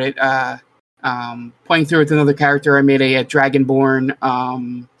started playing through with another character. I made a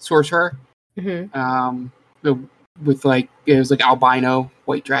Dragonborn sorcerer. With it was like albino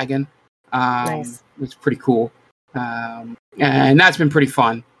white dragon. Nice. It was pretty cool. And that's been pretty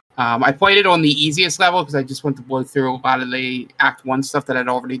fun. I played it on the easiest level because I just went to blow through a lot of the Act 1 stuff that I'd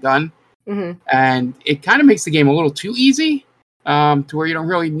already done. And it kind of makes the game a little too easy, to where you don't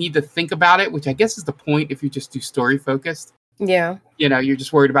really need to think about it, which I guess is the point if you just do story focused. Yeah. You're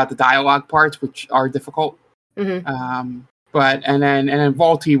just worried about the dialogue parts, which are difficult. But then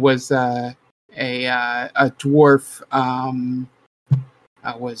Vaulty was a dwarf.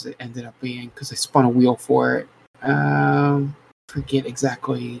 How was it ended up being? Because I spun a wheel for it. Forget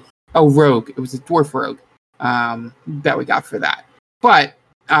exactly. Oh, rogue. It was a dwarf rogue that we got for that. But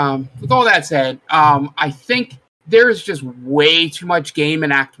with all that said, I think there's just way too much game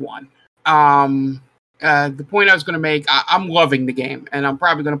in Act 1. The point I was going to make, I'm loving the game, and I'm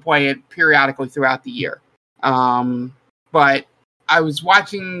probably going to play it periodically throughout the year. But I was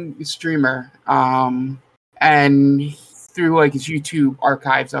watching a streamer, and through like his YouTube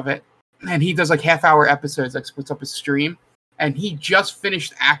archives of it, and he does like half-hour episodes, like splits up his stream, and he just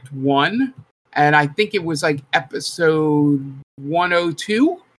finished Act 1, and I think it was like episode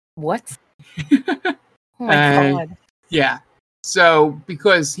 102. What? Oh my God. Yeah. So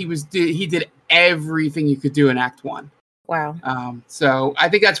because he did everything you could do in Act 1. Wow. So I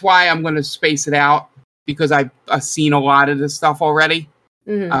think that's why I'm going to space it out, because I've seen a lot of this stuff already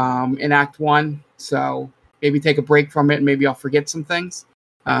in Act 1. So maybe take a break from it, and maybe I'll forget some things.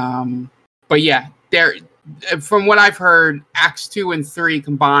 But yeah, from what I've heard, Acts 2 and 3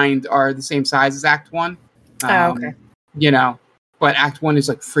 combined are the same size as Act 1. Okay. But Act 1 is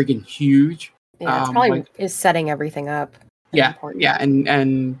like friggin' huge. Yeah, it's probably is setting everything up. Yeah,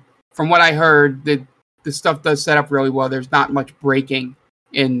 and from what I heard, the stuff does set up really well. There's not much breaking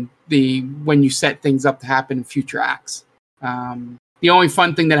in when you set things up to happen in future acts. The only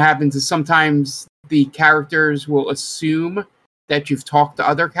fun thing that happens is sometimes the characters will assume that you've talked to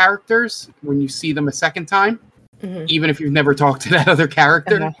other characters when you see them a second time. even if you've never talked to that other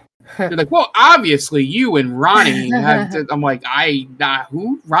character. Uh-huh. They're like, well, obviously you and Ronnie. I'm like,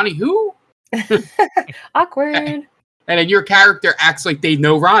 who? Ronnie who? Awkward. And then your character acts like they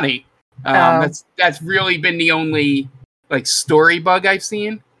know Ronnie. That's really been the only like story bug I've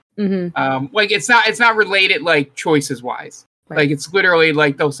seen. Like it's not related like choices wise. Right. Like it's literally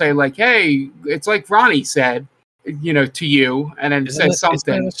like they'll say like, hey, it's like Ronnie said, to you, and then says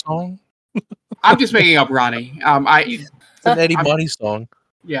something. Is that a song? I'm just making up Ronnie. It's an Eddie Money song.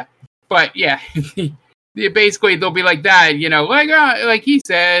 Yeah, but yeah, basically they'll be like that, like he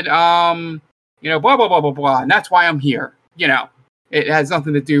said, blah blah blah blah blah, and that's why I'm here. It has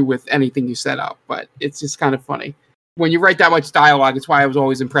nothing to do with anything you set up, but it's just kind of funny when you write that much dialogue. It's why I was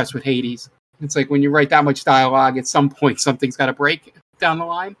always impressed with Hades. It's like when you write that much dialogue, at some point something's got to break down the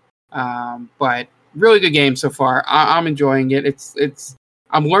line. But really good game so far. I'm enjoying it.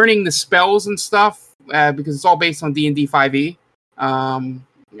 I'm learning the spells and stuff because it's all based on D&D 5e.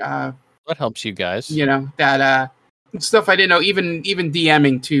 That helps you guys. That stuff I didn't know. Even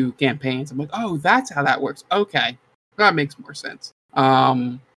DMing 2 campaigns, I'm like, oh, that's how that works. Okay, that makes more sense.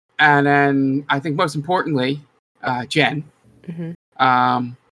 And then I think most importantly, Jen, who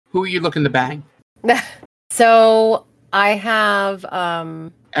are you looking to bang? So I have.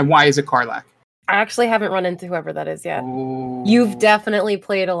 And why is it Karlach? I actually haven't run into whoever that is yet. Ooh. You've definitely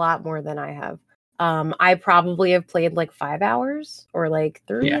played a lot more than I have. I probably have played like 5 hours or like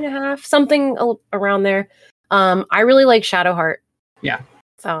 3.5, something around there. I really like Shadowheart. Yeah.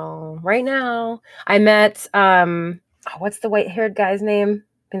 So right now I met what's the white-haired guy's name?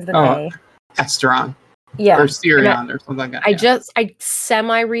 Is the name? Esteron. Yeah. Or Sirion or something like that. I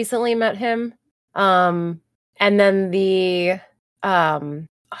semi recently met him. And then the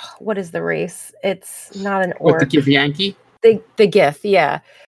what is the race? It's not an orc. What, the Githyanki? The Gith, yeah.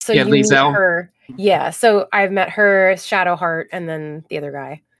 So you meet Liesel. her. Yeah, so I've met her, Shadowheart, and then the other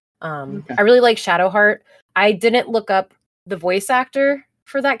guy. Okay. I really like Shadowheart. I didn't look up the voice actor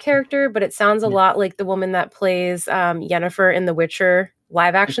for that character, but it sounds a lot like the woman that plays Yennefer in the Witcher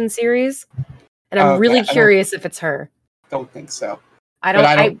live action series. And I'm really curious if it's her. Don't think so.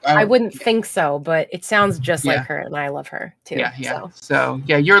 I wouldn't think so, but it sounds just like her, and I love her too. Yeah. So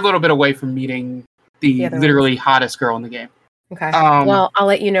you're a little bit away from meeting the literally hottest girl in the game. Okay. Well, I'll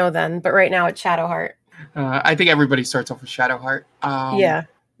let you know then. But right now it's Shadowheart. I think everybody starts off with Shadowheart. Yeah.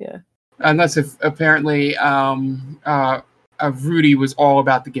 Unless if apparently Rudy was all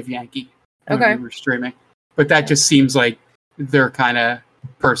about the Githyanki when we were streaming, but that just seems like their kind of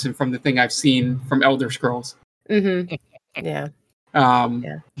person from the thing I've seen from Elder Scrolls. Mm-hmm. Yeah.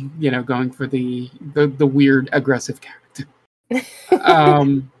 Going for the weird aggressive character.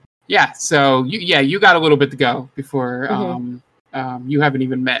 So you got a little bit to go before you haven't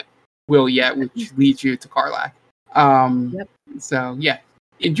even met Will yet, which leads you to Karlach. Yep. So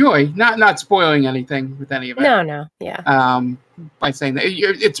enjoy. Not spoiling anything with any of it. No. Yeah. By saying that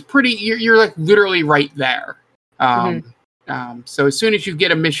it's pretty. You're like literally right there. So as soon as you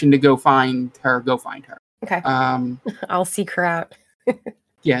get a mission to go find her, go find her. Okay. I'll seek her out.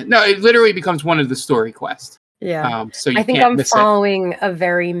 Yeah. No, it literally becomes one of the story quests. Yeah. So I think I'm following a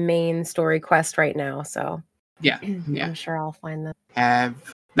very main story quest right now. So yeah. I'm sure I'll find them.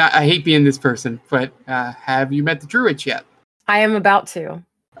 I hate being this person, but have you met the Druids yet? I am about to.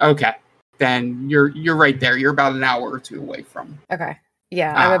 Okay. Then you're right there. You're about an hour or 2 away from. Okay.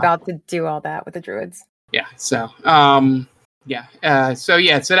 Yeah, I'm about to do all that with the Druids. Yeah. So so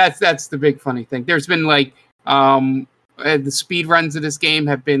that's the big funny thing. There's been like the speed runs of this game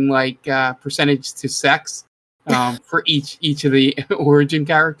have been like percentage to sex for each of the origin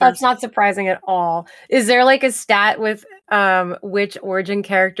characters. That's not surprising at all. Is there like a stat with which origin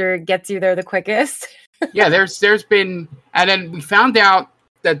character gets you there the quickest? Yeah, there's been, and then we found out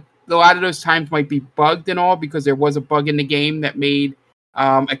that a lot of those times might be bugged and all because there was a bug in the game that made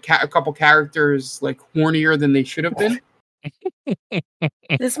a couple characters like hornier than they should have been.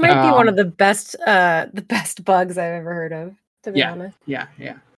 This might be one of the best bugs I've ever heard of, to be honest. Yeah.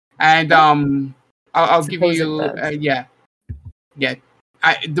 And I'll give you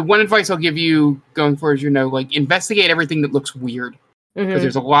the one advice I'll give you going forward is like investigate everything that looks weird because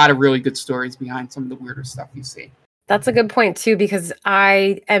there's a lot of really good stories behind some of the weirder stuff you see. That's a good point too, because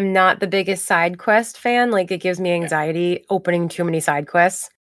I am not the biggest side quest fan. Like, it gives me anxiety opening too many side quests.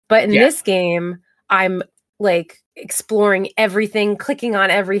 But in this game, I'm like exploring everything, clicking on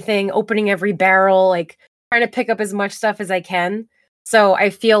everything, opening every barrel, like trying to pick up as much stuff as I can. So I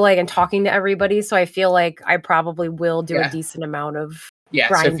feel like, and talking to everybody, so I feel like I probably will do a decent amount of Yeah,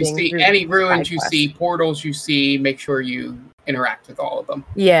 so if you grinding see through any ruins side you quests. see, portals you see, make sure you interact with all of them.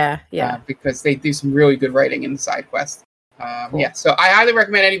 Yeah. Because they do some really good writing in the side quest. Cool. Yeah, so I highly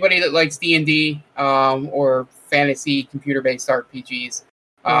recommend anybody that likes D&D or fantasy computer-based RPGs.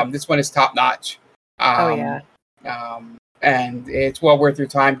 This one is top-notch. And it's well worth your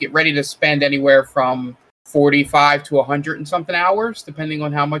time. Get ready to spend anywhere from 45 to 100 and something hours, depending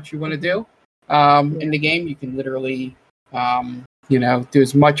on how much you want to do in the game. You can literally, do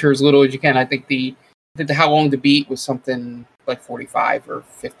as much or as little as you can. I think the how long to beat was something like 45 or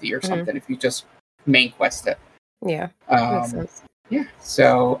 50 or something if you just main quest it. Yeah, makes sense. Yeah,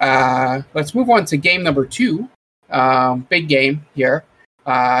 so let's move on to game number 2. Big game here.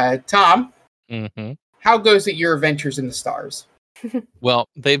 Tom, how goes it your adventures in the stars? Well,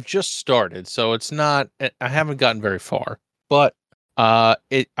 they've just started, so it's not. I haven't gotten very far, but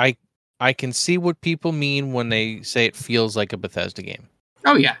I can see what people mean when they say it feels like a Bethesda game.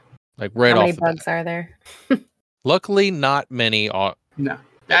 Oh yeah, like right How off. many bugs are there? Luckily, not many. No,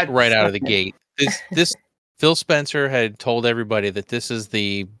 right out of the gate. This Phil Spencer had told everybody that this is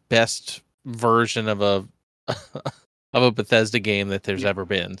the best version of a of a Bethesda game that there's ever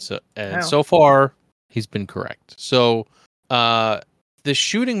been. So so far, he's been correct. So the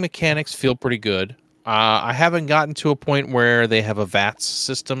shooting mechanics feel pretty good. I haven't gotten to a point where they have a VATS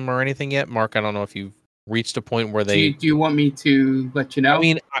system or anything yet. Mark, I don't know if you've reached a point where they... Do you want me to let you know? I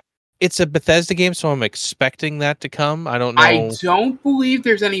mean, it's a Bethesda game, so I'm expecting that to come. I don't know. I don't believe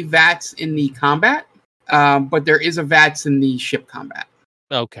there's any VATS in the combat, but there is a VATS in the ship combat.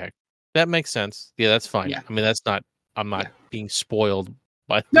 Okay. That makes sense. Yeah, that's fine. Yeah. I mean, I'm not being spoiled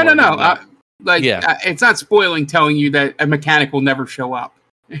by... No. It's not spoiling telling you that a mechanic will never show up.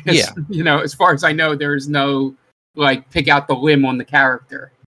 Yeah. As far as I know, there's no, pick out the limb on the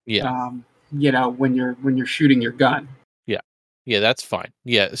character. Yeah. When you're shooting your gun. Yeah, that's fine.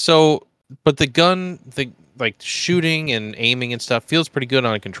 Yeah, so, but the gun, shooting and aiming and stuff feels pretty good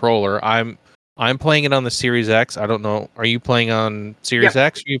on a controller. I'm playing it on the Series X. I don't know. Are you playing on Series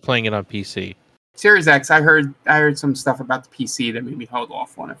X or are you playing it on PC? Series X. I heard some stuff about the PC that made me hold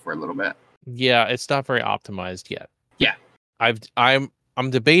off on it for a little bit. Yeah, it's not very optimized yet. Yeah. I'm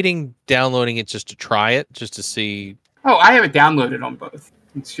debating downloading it just to try it, just to see. Oh, I have it downloaded on both.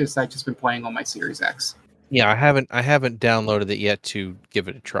 It's just I've just been playing on my Series X. Yeah, I haven't downloaded it yet to give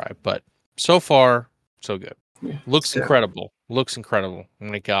it a try, but so far so good. Yeah, Looks incredible. Oh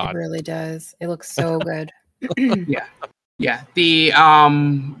my god. It really does. It looks so good. Yeah. The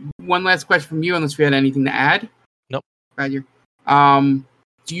one last question from you, unless we had anything to add. Nope. Roger.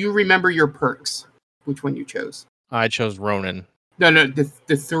 Do you remember your perks? Which one you chose? I chose Ronin. No, the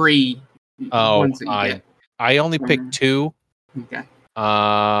 3 ones that you get. I only picked 2. Okay.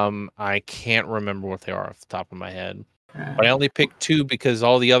 I can't remember what they are off the top of my head. But I only picked 2 because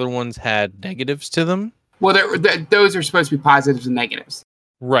all the other ones had negatives to them. Well, those are supposed to be positives and negatives.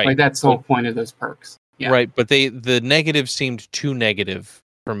 Right. That's the whole point of those perks. Yeah. Right, but the negatives seemed too negative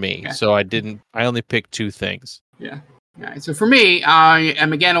for me, so I only picked 2 things. Yeah. All right. So for me, I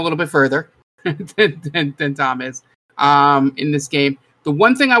am again a little bit further than Tom is in this game. The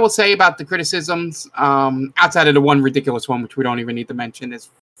one thing I will say about the criticisms, outside of the one ridiculous one, which we don't even need to mention, is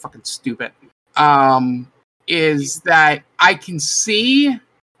fucking stupid, is that I can see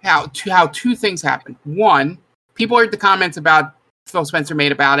how 2 things happen. One, people heard the comments about Phil Spencer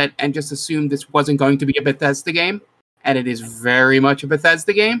made about it and just assumed this wasn't going to be a Bethesda game, and it is very much a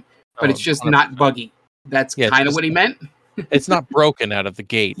Bethesda game, but it's just 100%. Not buggy. That's kind of what he meant. It's not broken out of the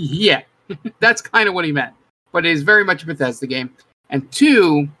gate. Yeah, that's kind of what he meant. But it is very much a Bethesda game. And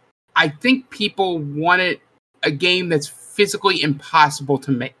 2, I think people wanted a game that's physically impossible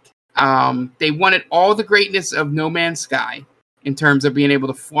to make. They wanted all the greatness of No Man's Sky in terms of being able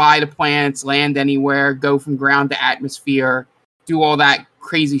to fly to planets, land anywhere, go from ground to atmosphere, do all that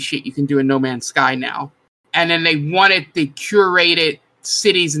crazy shit you can do in No Man's Sky now. And then they wanted the curated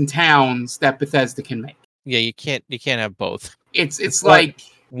cities and towns that Bethesda can make. Yeah, you can't have both. It's like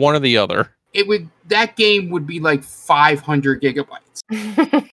one or the other. That game would be like 500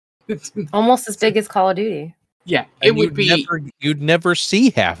 gigabytes. Almost as big as Call of Duty. Yeah, you'd never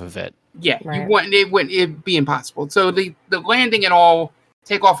see half of it. Yeah, right. It'd be impossible. So the landing and all,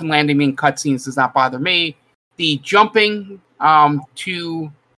 takeoff and landing being cutscenes does not bother me. The jumping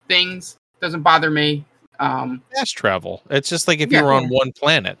to things doesn't bother me. Fast travel. It's just like if you were on one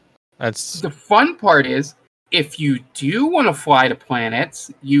planet. That's the fun part is if you do want to fly to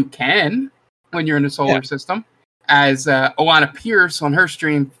planets, you can when you're in the solar system. As Alana Pierce on her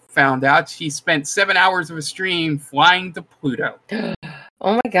stream found out, she spent 7 hours of a stream flying to Pluto.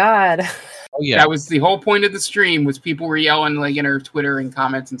 Oh my god. Oh yeah. That was the whole point of the stream. Was people were yelling like in her Twitter and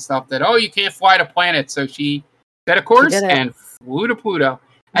comments and stuff that you can't fly to planets. So she set a course and flew to Pluto,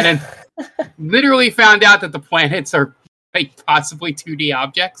 and then literally found out that the planets are like possibly 2D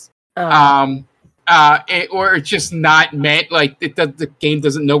objects. Or it's just not meant. Like the game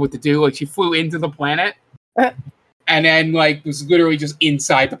doesn't know what to do. Like she flew into the planet, and then like was literally just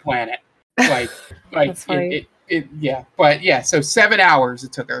inside the planet. Like But yeah. So 7 hours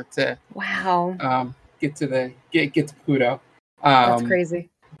it took her to get to Pluto. That's crazy.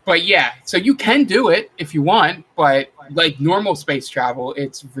 But yeah, so you can do it if you want, but like normal space travel,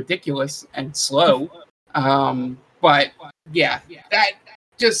 it's ridiculous and slow. But yeah, that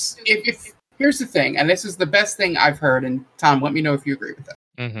just if here's the thing, and this is the best thing I've heard, and Tom, let me know if you agree with that.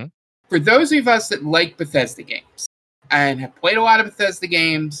 Mm-hmm. For those of us that like Bethesda games and have played a lot of Bethesda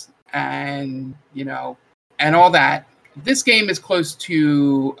games and, and all that, this game is close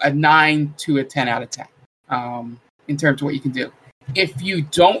to a 9 to a 10 out of 10 in terms of what you can do. If you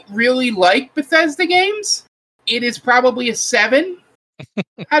don't really like Bethesda games, it is probably a 7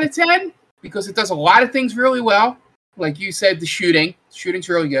 out of 10 because it does a lot of things really well. Like you said, the shooting's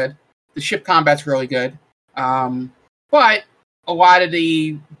really good. The ship combat's really good. But a lot of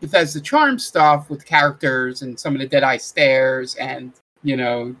the Bethesda charm stuff with characters and some of the Deadeye stares and,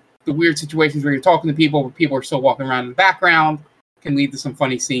 the weird situations where you're talking to people where people are still walking around in the background can lead to some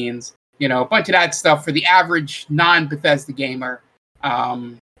funny scenes. A bunch of that stuff for the average non-Bethesda gamer.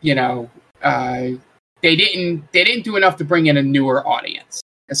 They didn't do enough to bring in a newer audience,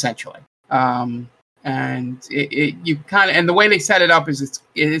 essentially. And and the way they set it up is it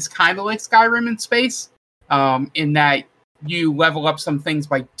is kind of like Skyrim in space, in that you level up some things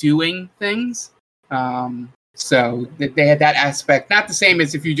by doing things. So they had that aspect, not the same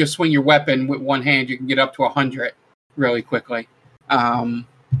as if you just swing your weapon with one hand, you can get up to 100 really quickly.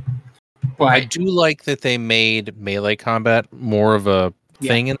 But I do like that they made melee combat more of a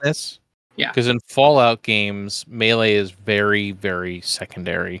thing in this. Yeah. Because in Fallout games, melee is very, very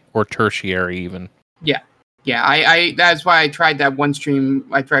secondary or tertiary even. Yeah. Yeah, I that's why I tried that one stream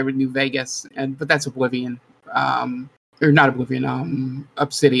I tried with New Vegas, but that's Oblivion. Or not Oblivion,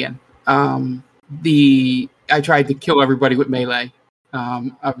 Obsidian. I tried to kill everybody with melee.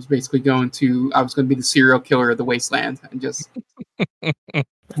 I was basically going to be the serial killer of the wasteland and just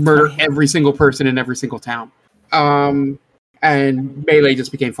murder every single person in every single town. And melee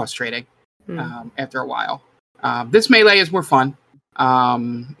just became frustrating after a while. This melee is more fun.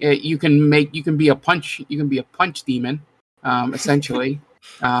 You can be a punch demon, essentially.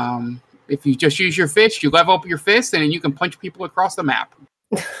 If you just use your fist, you level up your fist, and then you can punch people across the map.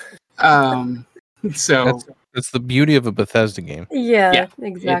 So that's the beauty of a Bethesda game. Yeah,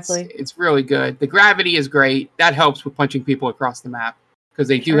 exactly. It's really good. The gravity is great. That helps with punching people across the map because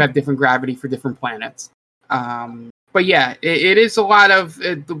they do have different gravity for different planets. But yeah, it is a lot of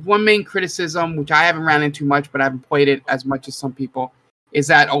the one main criticism, which I haven't ran into much, but I haven't played it as much as some people, is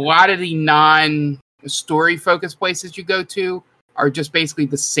that a lot of the non-story focused places you go to are just basically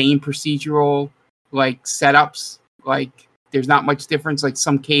the same procedural like setups. Like there's not much difference. Like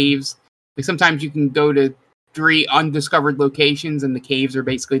some caves, like sometimes you can go to 3 undiscovered locations and the caves are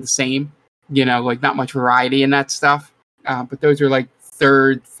basically the same. Like not much variety in that stuff. But those are like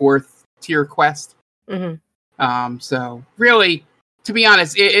 3rd, 4th tier quests. Mm-hmm. So really, to be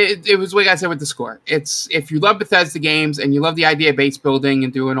honest, it was like I said with the score. It's if you love Bethesda games and you love the idea of base building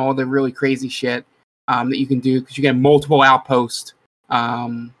and doing all the really crazy shit that you can do because you get multiple outposts,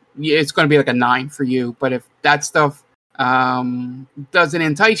 it's going to be like a 9 for you. But if that stuff doesn't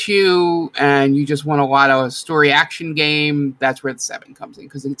entice you and you just want a lot of story action game, that's where the 7 comes in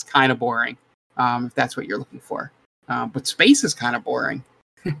because it's kind of boring if that's what you're looking for. But space is kind of boring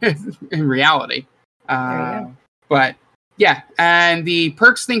in reality. But yeah, and the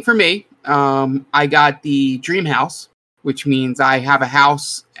perks thing for me, I got the dream house, which means I have a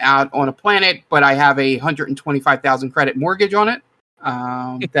house out on a planet, but I have a 125,000 credit mortgage on it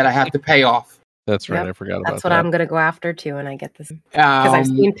that I have to pay off. That's right. I forgot about that. That's what I'm going to go after too when I get this. Because I've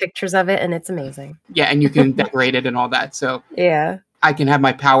seen pictures of it and it's amazing. Yeah, and you can decorate it and all that. So yeah, I can have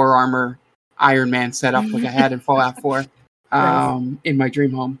my power armor Iron Man set up like I had in Fallout 4 in my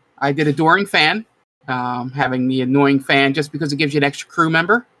dream home. I did Adoring Fan, having the annoying fan just because it gives you an extra crew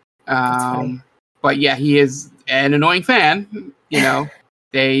member. But yeah, he is an annoying fan.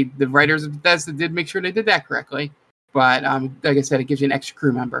 The writers of Bethesda did make sure they did that correctly. But like I said, it gives you an extra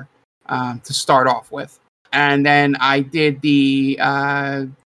crew member to start off with. And then I did the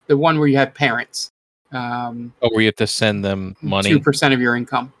one where you have parents. Where you have to send them money. 2% of your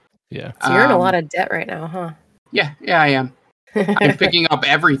income. Yeah. So you're in a lot of debt right now, huh? Yeah, I am. I'm picking up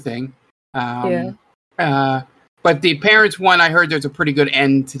everything. But the parents one, I heard there's a pretty good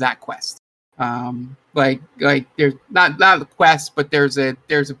end to that quest. Like there's not the quest, but there's a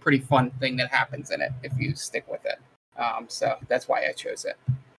pretty fun thing that happens in it if you stick with it. So that's why I chose it.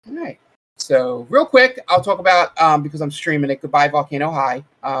 All right. So real quick, I'll talk about because I'm streaming it. Goodbye Volcano High.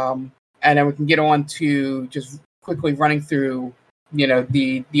 And then we can get on to just quickly running through,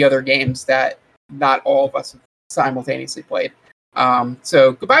 the other games that not all of us simultaneously played.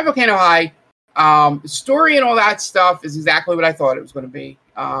 So Goodbye Volcano High. Story and all that stuff is exactly what I thought it was going to be.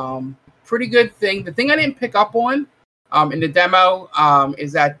 Pretty good thing. The thing I didn't pick up on in the demo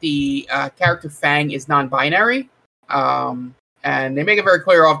is that the character Fang is non-binary. And they make it very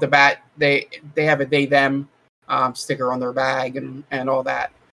clear off the bat. They have a they them sticker on their bag and all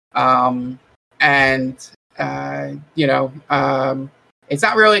that. It's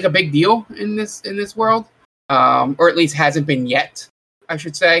not really like a big deal in this world, or at least hasn't been yet, I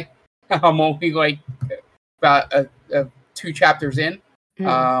should say. I'm only like about 2 chapters in,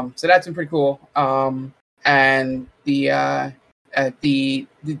 so that's been pretty cool. And the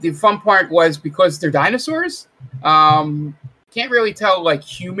fun part was because they're dinosaurs. Can't really tell like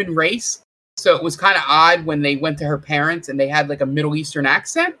human race, so it was kind of odd when they went to her parents and they had like a Middle Eastern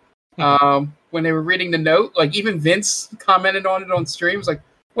accent. When they were reading the note, like even Vince commented on it on stream. Was like,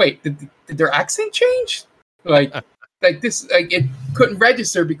 wait, did their accent change? Like this, like it couldn't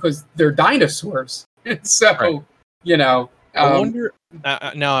register because they're dinosaurs. So, right. I wonder.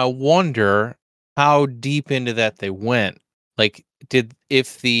 Now I wonder how deep into that they went. Like, did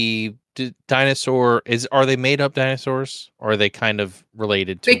dinosaur are they made up dinosaurs, or are they kind of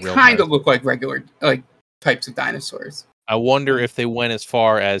related to? They kind of look like regular like types of dinosaurs. I wonder if they went as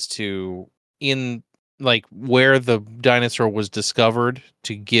far as to in like where the dinosaur was discovered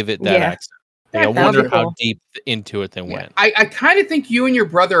to give it that accent. Like, I wonder how deep into it they went. I kind of think you and your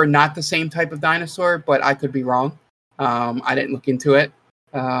brother are not the same type of dinosaur, but I could be wrong. I didn't look into it.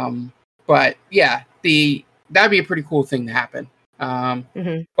 But yeah, that'd be a pretty cool thing to happen.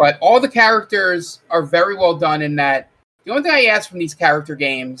 But all the characters are very well done in that. The only thing I ask from these character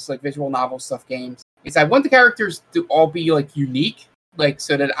games, like visual novel stuff games, is I want the characters to all be like unique, like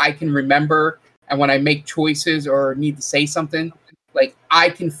so that I can remember, and when I make choices or need to say something, like I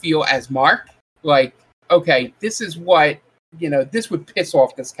can feel as Mark, like, okay, this is what, this would piss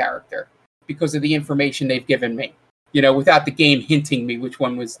off this character because of the information they've given me, without the game hinting me which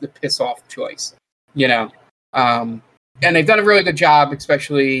one was the piss off choice, and they've done a really good job,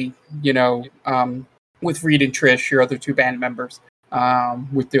 especially, with Reed and Trish, your other 2 band members,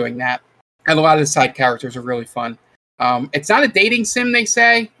 with doing that. And a lot of the side characters are really fun. It's not a dating sim, they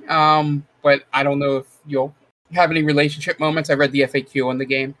say, but I don't know if you'll have any relationship moments. I read the FAQ on the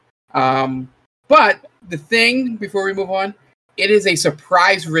game. But the thing, before we move on, it is a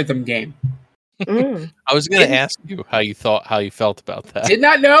surprise rhythm game. I was going to ask you how you felt about that. Did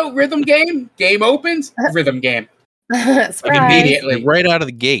not know rhythm game. Game opens, rhythm game. Like immediately, right out of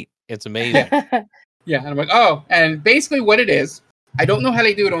the gate. It's amazing. Yeah, and I'm like, oh, and basically what it is, I don't know how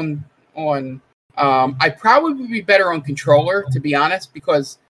they do it on. I probably would be better on controller, to be honest,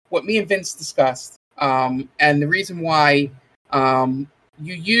 because what me and Vince discussed, and the reason why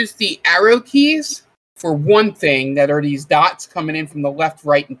you use the arrow keys for one thing that are these dots coming in from the left,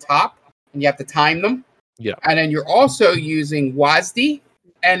 right, and top, and you have to time them. Yeah. And then you're also using WASD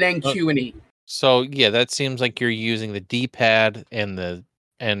and then Q and E. So yeah, that seems like you're using the D-pad and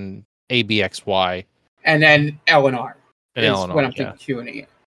ABXY. And then L and R. And L and R, when I'm thinking Q and E.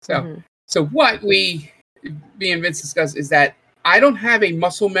 So what me and Vince discussed is that I don't have a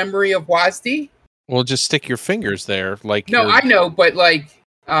muscle memory of WASD. Well, just stick your fingers there. No, I know, but like,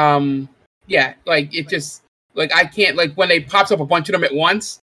 yeah, like it just, like I can't, like when it pops up a bunch of them at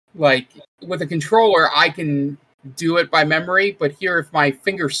once, like with a controller, I can do it by memory, but here if my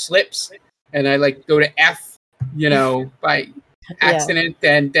finger slips and I like go to F, by accident,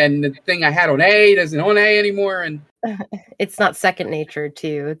 then the thing I had on A doesn't on A anymore, and it's not second nature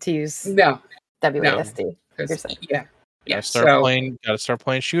to use WASD. Yeah. Gotta start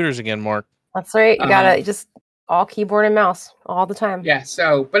playing shooters again, Mark. That's right. You gotta just all keyboard and mouse all the time. Yeah.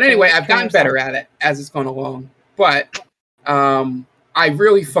 So, but anyway, I've gotten better at it as it's gone along. But I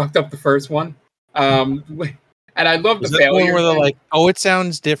really fucked up the first one. And I love the failure. Where they're like, oh, it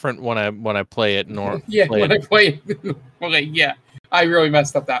sounds different when I play it. I play it. Okay, yeah, I really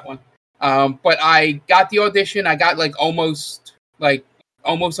messed up that one. But I got the audition. I got almost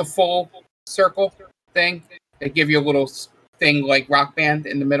a full circle thing. They give you a little thing like Rock Band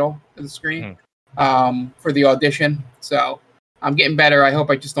in the middle of the screen for the audition. So I'm getting better. I hope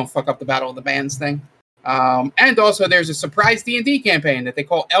I just don't fuck up the Battle of the Bands thing. And also, there's a surprise D&D campaign that they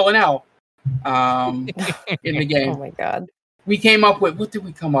call L&L in the game. Oh my god. We came up with, what did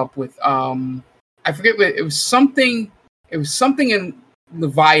we come up with? I forget what it was. Something in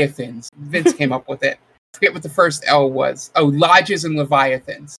Leviathans. Vince came up with it. I forget what the first L was. Oh, Lodges and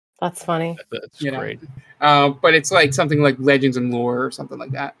Leviathans. That's funny. That's great. But it's like something like Legends and Lore or something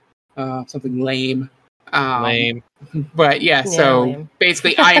like that. Something lame. Lame. But yeah, so lame.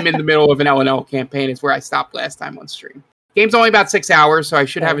 basically I am in the middle of an LNL campaign. Is where I stopped last time on stream. Game's only about 6 hours, so I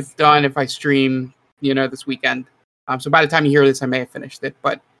should have it done if I stream, this weekend. So by the time you hear this, I may have finished it.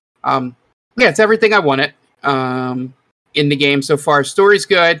 But yeah, it's everything I wanted in the game so far. Story's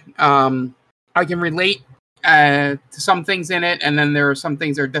good. I can relate to some things in it, and then there are some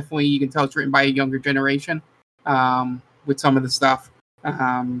things that are definitely, you can tell it's written by a younger generation with some of the stuff.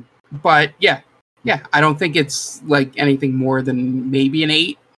 But yeah, I don't think it's like anything more than maybe an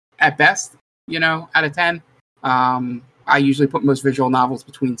 8 at best, out of 10. I usually put most visual novels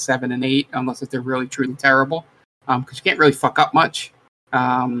between 7 and 8, unless if they're really truly terrible, because you can't really fuck up much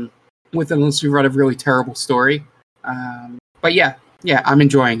with unless you write a really terrible story. But yeah, I'm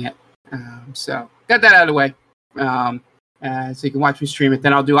enjoying it. So got that out of the way. So you can watch me stream it.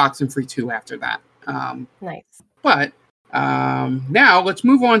 Then I'll do Oxenfree 2 after that. Nice. But now let's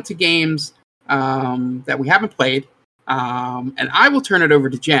move on to games that we haven't played. And I will turn it over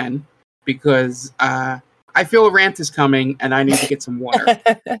to Jen because I feel a rant is coming and I need to get some water.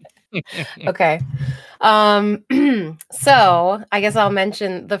 Okay. So I guess I'll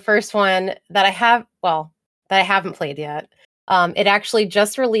mention the first one that I haven't played yet. It actually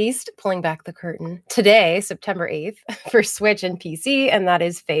just released, pulling back the curtain, today, September 8th, for Switch and PC, and that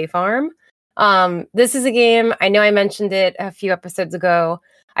is Fae Farm. This is a game, I know I mentioned it a few episodes ago.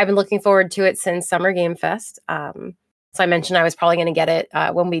 I've been looking forward to it since Summer Game Fest. So I mentioned I was probably going to get it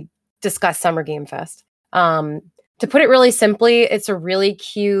when we discuss Summer Game Fest. To put it really simply, it's a really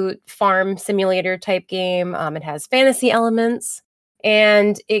cute farm simulator type game. It has fantasy elements,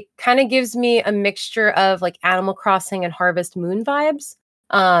 and it kind of gives me a mixture of like Animal Crossing and Harvest Moon vibes.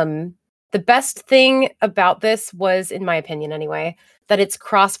 The best thing about this was, in my opinion anyway, that it's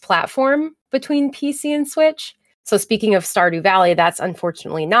cross-platform between PC and Switch. So speaking of Stardew Valley, that's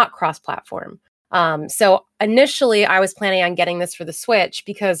unfortunately not cross-platform. So initially I was planning on getting this for the Switch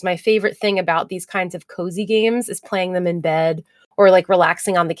because my favorite thing about these kinds of cozy games is playing them in bed or like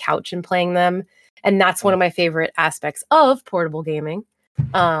relaxing on the couch and playing them. And that's one of my favorite aspects of portable gaming.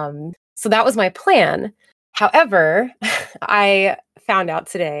 So that was my plan. However, I found out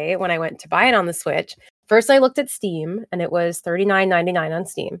today when I went to buy it on the Switch, first I looked at Steam and it was $39.99 on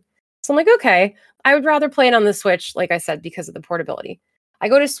Steam. So I'm like, okay, I would rather play it on the Switch, like I said, because of the portability. I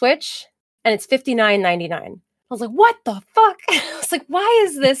go to Switch and it's $59.99. I was like, what the fuck? I was like, why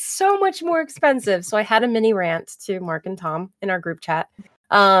is this so much more expensive? So I had a mini rant to Mark and Tom in our group chat.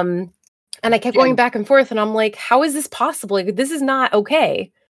 And I kept going back and forth and I'm like, how is this possible? Like, this is not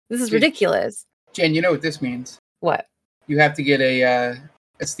okay. This is ridiculous. Jen, you know what this means? What? You have to get a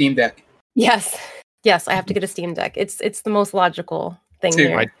Steam Deck. Yes, I have to get a Steam Deck. It's the most logical thing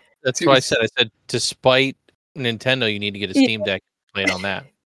here. That's what I said. I said, despite Nintendo, you need to get a Steam Deck to play it on that.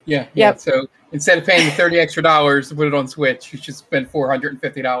 Yeah. So instead of paying the $30 extra to put it on Switch, you should spend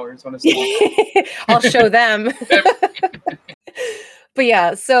 $450 on a Steam. I'll show them. But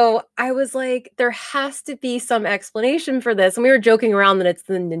yeah, so I was like, there has to be some explanation for this. And we were joking around that it's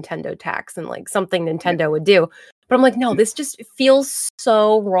the Nintendo tax and like something Nintendo would do. But I'm like, no, this just feels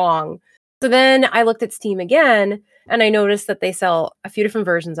so wrong. So then I looked at Steam again and I noticed that they sell a few different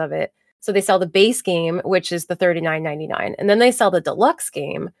versions of it. So they sell the base game, which is the $39.99. And then they sell the deluxe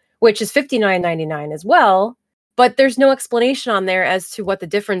game, which is $59.99 as well. But there's no explanation on there as to what the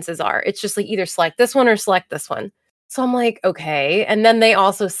differences are. It's just like either select this one or select this one. So I'm like, okay. And then they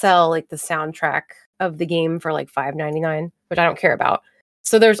also sell like the soundtrack of the game for like $5.99, which I don't care about.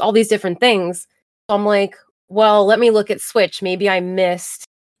 So there's all these different things. So I'm like, well, let me look at Switch. Maybe I missed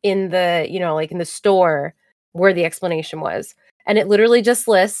in the, like in the store where the explanation was. And it literally just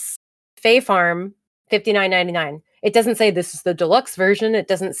lists Fae Farm, $59.99. It doesn't say this is the deluxe version. It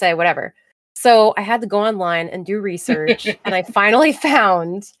doesn't say whatever. So I had to go online and do research. And I finally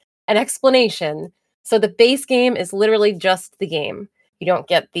found an explanation. So the base game is literally just the game. You don't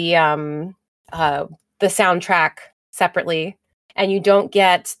get the soundtrack separately. And you don't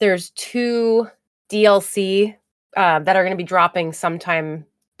get, there's 2 DLC that are going to be dropping sometime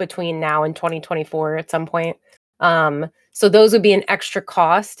between now and 2024 at some point. So those would be an extra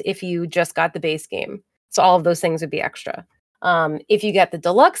cost if you just got the base game. So all of those things would be extra. If you get the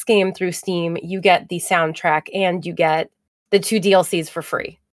deluxe game through Steam, you get the soundtrack and you get the 2 DLCs for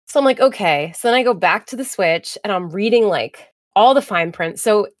free. So I'm like, okay. So then I go back to the Switch and I'm reading like all the fine print.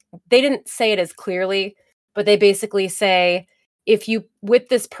 So they didn't say it as clearly, but they basically say, if you, with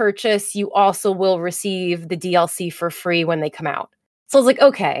this purchase, you also will receive the DLC for free when they come out. So I was like,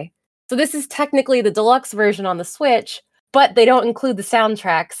 okay, so this is technically the deluxe version on the Switch, but they don't include the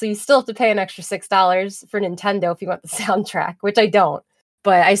soundtrack. So you still have to pay an extra $6 for Nintendo if you want the soundtrack, which I don't.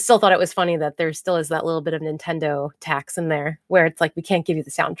 But I still thought it was funny that there still is that little bit of Nintendo tax in there where it's like, we can't give you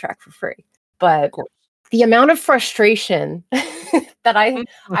the soundtrack for free. But the amount of frustration that I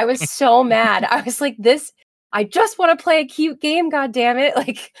was so mad. I was like, I just want to play a cute game, God damn it.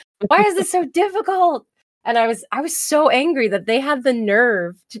 Like, why is this so difficult? And I was so angry that they had the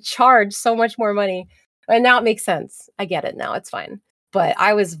nerve to charge so much more money. And now it makes sense. I get it now. It's fine. But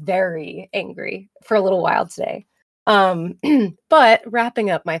I was very angry for a little while today. But wrapping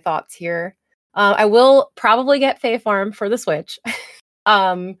up my thoughts here, I will probably get Fae Farm for the Switch.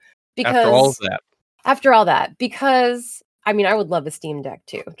 Because after all that, because I mean, I would love a Steam Deck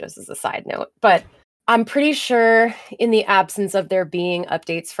too, just as a side note, but I'm pretty sure in the absence of there being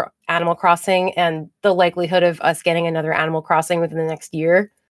updates for Animal Crossing and the likelihood of us getting another Animal Crossing within the next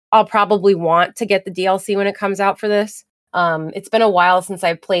year, I'll probably want to get the DLC when it comes out for this. It's been a while since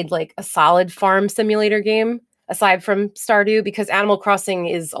I've played like a solid farm simulator game aside from Stardew, because Animal Crossing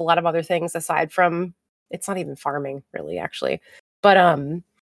is a lot of other things aside from, it's not even farming really, actually. But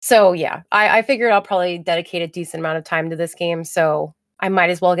so yeah, I figured I'll probably dedicate a decent amount of time to this game, so I might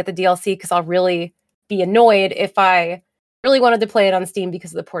as well get the DLC, because I'll really be annoyed if I really wanted to play it on Steam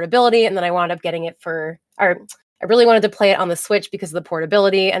because of the portability, and then I wound up getting it I really wanted to play it on the Switch because of the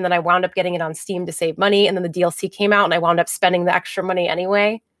portability, and then I wound up getting it on Steam to save money, and then the DLC came out, and I wound up spending the extra money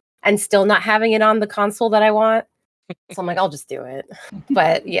anyway, and still not having it on the console that I want. So I'm like, I'll just do it.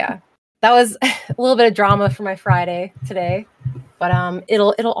 But yeah, that was a little bit of drama for my Friday today. But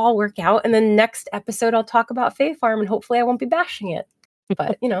it'll all work out. And then next episode, I'll talk about Fae Farm, and hopefully I won't be bashing it.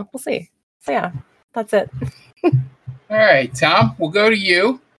 But, we'll see. So yeah, that's it. All right, Tom, we'll go to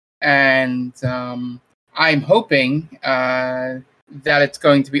you. And I'm hoping that it's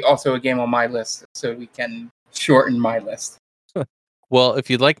going to be also a game on my list, so we can shorten my list. Well, if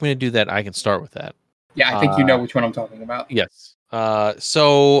you'd like me to do that, I can start with that. Yeah, I think you know which one I'm talking about. Yes.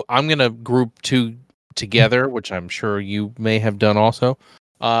 So I'm going to group two together, which I'm sure you may have done also.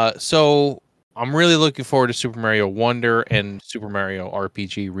 So I'm really looking forward to Super Mario Wonder and Super Mario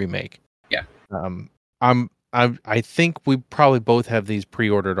RPG Remake. Yeah. I think we probably both have these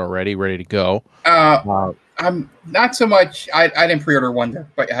pre-ordered already, ready to go. I'm not so much. I didn't pre-order Wonder,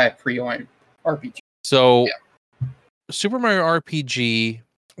 but I had pre-ordered RPG. So Super Mario RPG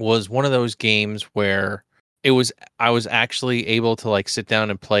was one of those games where I was actually able to like sit down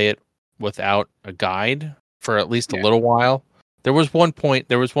and play it without a guide for at least a little while. There was one point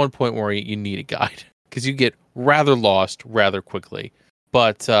where you need a guide because you get rather lost rather quickly.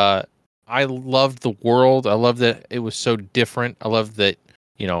 But I loved the world. I loved that it was so different. I loved that,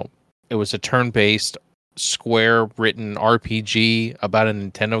 it was a turn-based, square-written RPG about a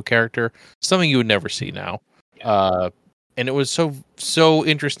Nintendo character, something you would never see now. And it was so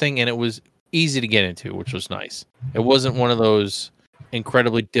interesting, and it was easy to get into, which was nice. It wasn't one of those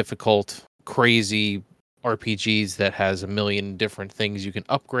incredibly difficult, crazy RPGs that has a million different things you can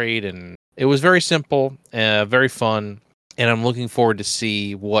upgrade, and it was very simple, very fun, and I'm looking forward to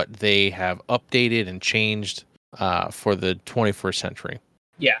see what they have updated and changed for the 21st century.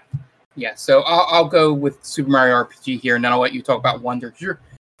 Yeah. So I'll go with Super Mario RPG here, and then I'll let you talk about Wonder. You're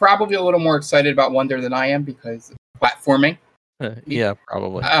probably a little more excited about Wonder than I am because platforming. Yeah,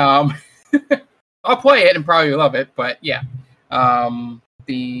 probably. I'll play it and probably love it, but yeah. Platformer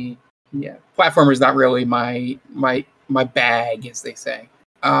is not really my bag, as they say.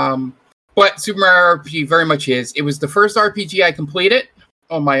 But Super Mario RPG very much is. It was the first RPG I completed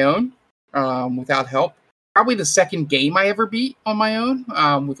on my own, without help. Probably the second game I ever beat on my own,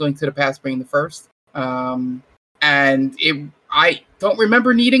 with Link to the Past being the first. I don't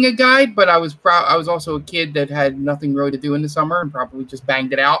remember needing a guide, but I was also a kid that had nothing really to do in the summer and probably just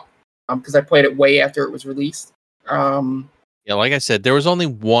banged it out because I played it way after it was released. Yeah, like I said, there was only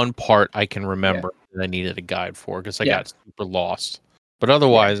one part I can remember that I needed a guide for because I got super lost. But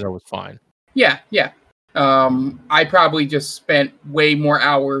otherwise, I was fine. Yeah. I probably just spent way more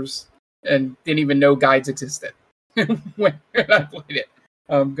hours and didn't even know guides existed when I played it.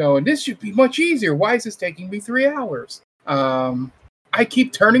 I'm going, this should be much easier. Why is this taking me 3 hours? I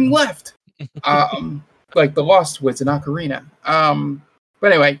keep turning left. Like the Lost Woods in Ocarina.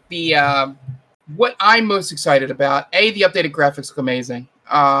 But anyway, what I'm most excited about, the updated graphics look amazing.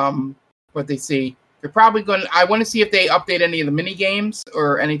 What they see, they're probably I want to see if they update any of the mini games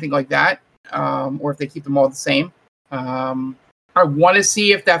or anything like that, or if they keep them all the same. I want to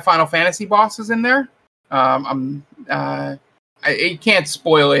see if that Final Fantasy boss is in there. I can't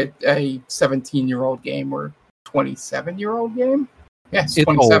spoil it. A 17-year-old game or 27-year-old game. Yes, It's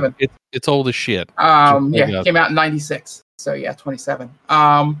 27. old. It's old as shit. It came out in 96. So yeah, 27.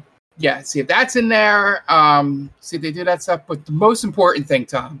 See if that's in there. See if they do that stuff. But the most important thing,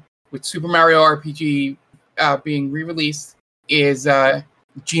 Tom, with Super Mario RPG being re-released is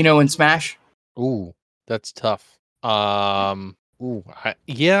Geno and Smash. Ooh, that's tough.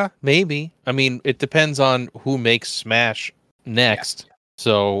 Yeah, maybe. I mean, it depends on who makes Smash next. Yeah.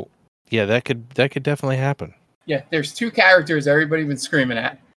 So, yeah, that could definitely happen. Yeah, there's two characters everybody's been screaming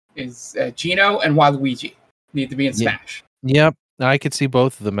at. Is Geno and Waluigi need to be in Smash. Yep, I could see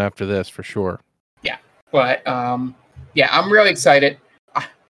both of them after this for sure. Yeah, but I'm really excited.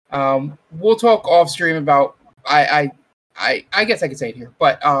 We'll talk off stream about I guess I could say it here,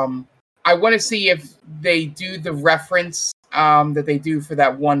 but I want to see if they do the reference that they do for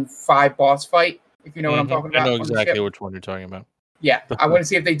that 1-5 boss fight. If you know what I'm talking about. I know exactly which one you're talking about. Yeah, I want to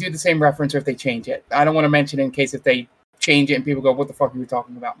see if they do the same reference or if they change it. I don't want to mention it in case if they change it and people go, "What the fuck are you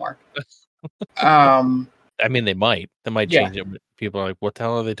talking about, Mark?" I mean, they might. They might change it. People are like, "What the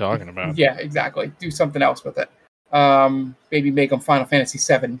hell are they talking about?" Yeah, exactly. Do something else with it. Maybe make them Final Fantasy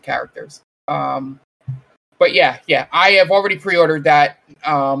VII characters. But yeah, I have already pre-ordered that.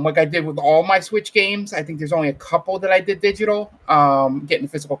 Like I did with all my Switch games. I think there's only a couple that I did digital. Getting a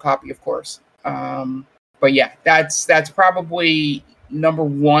physical copy, of course. But yeah, that's probably number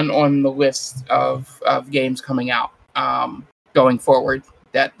one on the list of games coming out going forward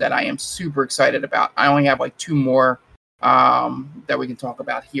that I am super excited about. I only have like two more that we can talk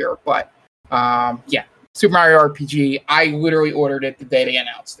about here. But Super Mario RPG, I literally ordered it the day they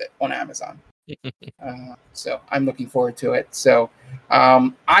announced it on Amazon. So I'm looking forward to it. So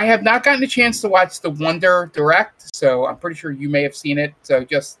I have not gotten a chance to watch the Wonder Direct, so I'm pretty sure you may have seen it. So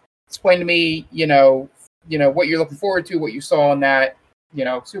just explain to me, what you're looking forward to, what you saw in that,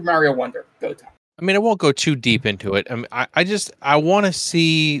 Super Mario Wonder. Go time. I mean, I won't go too deep into it. I mean, I want to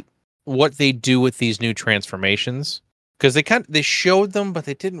see what they do with these new transformations, because they showed them, but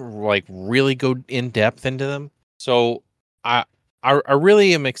they didn't like really go in depth into them. So I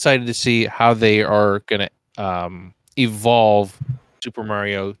really am excited to see how they are going to evolve Super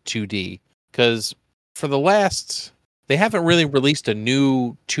Mario 2D, because for they haven't really released a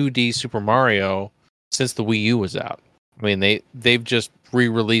new 2D Super Mario since the Wii U was out. I mean, they've just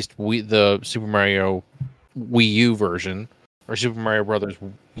re-released the Super Mario Wii U version, or Super Mario Brothers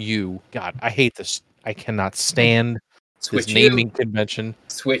U. God, I hate this. I cannot stand this naming convention.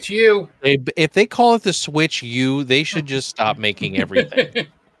 Switch U. If they call it the Switch U, they should just stop making everything.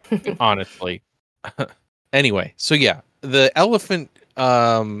 Honestly. Anyway, so yeah, the elephant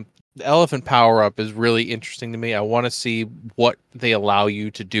power up is really interesting to me. I want to see what they allow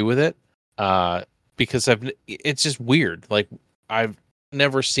you to do with it. Because it's just weird. Like, I've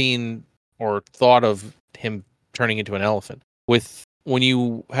never seen or thought of him turning into an elephant. When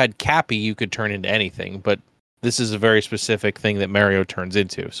you had Cappy, you could turn into anything, but this is a very specific thing that Mario turns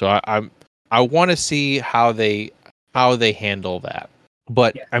into. So I want to see how they handle that.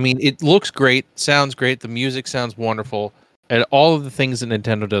 But I mean, it looks great, sounds great. The music sounds wonderful, and all of the things that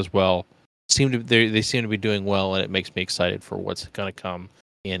Nintendo does well they seem to be doing well, and it makes me excited for what's going to come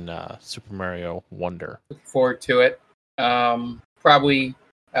in Super Mario Wonder. Look forward to it. Probably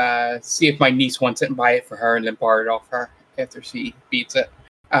see if my niece wants it and buy it for her, and then borrow it off her after she beats it.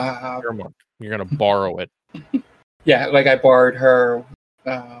 You're gonna borrow it. Yeah, like I borrowed her.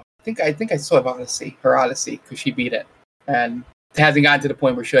 I think I still have her Odyssey, because she beat it, and it hasn't gotten to the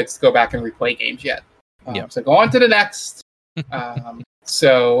point where she likes to go back and replay games yet. So go on to the next.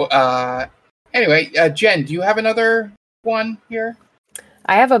 Anyway, Jen, do you have another one here?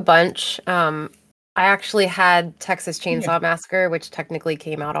 I have a bunch. I actually had Texas Chainsaw Massacre, which technically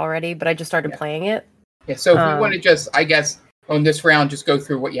came out already, but I just started playing it. Yeah, so if you want to just, I guess, on this round, just go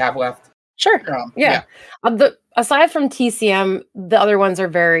through what you have left. Sure. Aside from TCM, the other ones are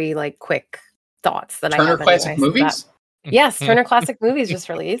very like quick thoughts that Turner Classic Movies? Yes, Turner Classic Movies just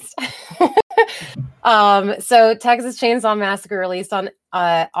released. So Texas Chainsaw Massacre released on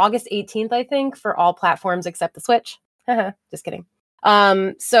August 18th, I think, for all platforms except the Switch. Just kidding.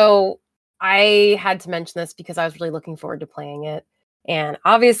 So I had to mention this because I was really looking forward to playing it. And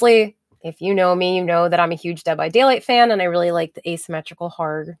obviously, if you know me, you know that I'm a huge Dead by Daylight fan, and I really like the asymmetrical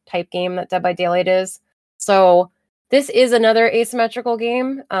horror type game that Dead by Daylight is. So this is another asymmetrical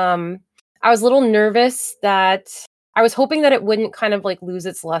game. I was a little nervous that I was hoping that it wouldn't kind of like lose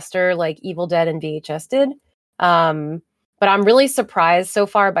its luster like Evil Dead and VHS did. But I'm really surprised so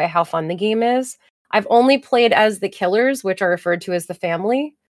far by how fun the game is. I've only played as the killers, which are referred to as the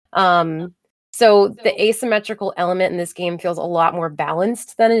family. So the asymmetrical element in this game feels a lot more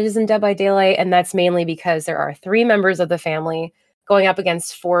balanced than it is in Dead by Daylight, and that's mainly because there are 3 members of the family going up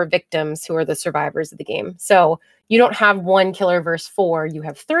against 4 victims who are the survivors of the game. So you don't have 1 killer versus 4, you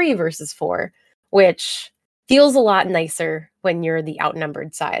have 3 versus 4, which feels a lot nicer when you're the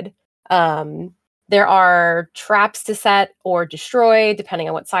outnumbered side. There are traps to set or destroy, depending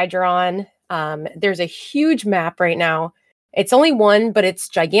on what side you're on. There's a huge map right now. It's only 1, but it's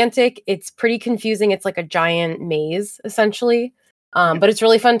gigantic. It's pretty confusing. It's like a giant maze, essentially. But it's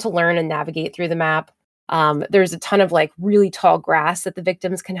really fun to learn and navigate through the map. There's a ton of like really tall grass that the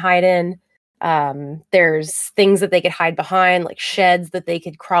victims can hide in. There's things that they could hide behind, like sheds that they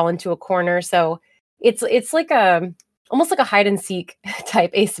could crawl into a corner. So it's like almost like a hide and seek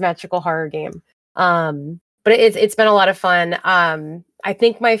type asymmetrical horror game. But it's been a lot of fun. I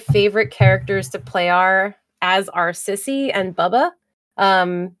think my favorite characters to play are Sissy and Bubba.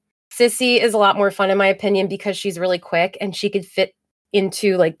 Sissy is a lot more fun in my opinion because she's really quick and she could fit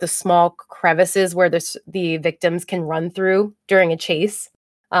into like the small crevices where the victims can run through during a chase.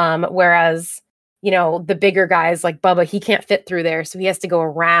 Whereas, the bigger guys like Bubba, he can't fit through there. So he has to go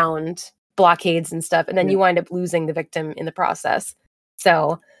around blockades and stuff. And then you wind up losing the victim in the process.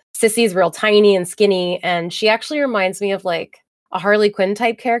 So Sissy's real tiny and skinny. And she actually reminds me of like a Harley Quinn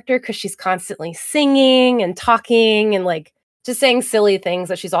type character because she's constantly singing and talking and like just saying silly things,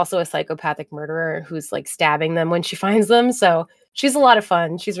 that she's also a psychopathic murderer who's like stabbing them when she finds them. So she's a lot of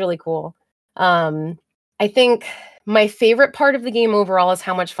fun. She's really cool. I think my favorite part of the game overall is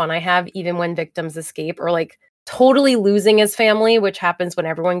how much fun I have even when victims escape or like totally losing his family, which happens when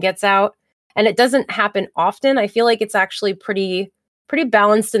everyone gets out. And it doesn't happen often. I feel like it's actually pretty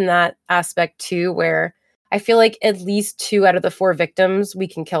balanced in that aspect too, where I feel like at least 2 out of the 4 victims, we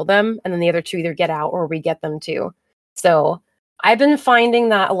can kill them, and then the other 2 either get out or we get them too. So I've been finding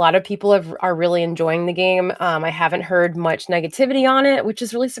that a lot of people are really enjoying the game. I haven't heard much negativity on it, which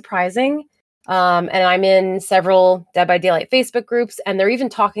is really surprising. And I'm in several Dead by Daylight Facebook groups, and they're even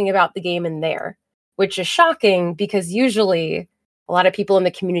talking about the game in there, which is shocking because usually a lot of people in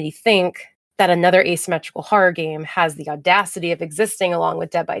the community think that another asymmetrical horror game has the audacity of existing along with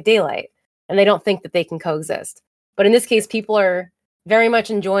Dead by Daylight. And they don't think that they can coexist. But in this case, people are very much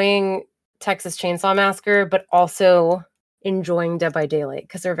enjoying Texas Chainsaw Massacre, but also enjoying Dead by Daylight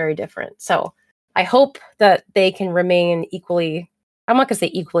because they're very different. So I hope that they can remain equally, I'm not going to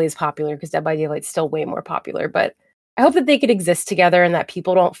say equally as popular because Dead by Daylight's still way more popular, but I hope that they could exist together and that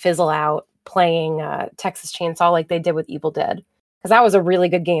people don't fizzle out playing Texas Chainsaw like they did with Evil Dead. Because that was a really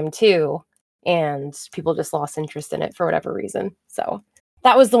good game too. And people just lost interest in it for whatever reason. So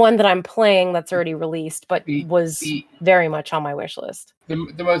that was the one that I'm playing that's already released, but was very much on my wish list. The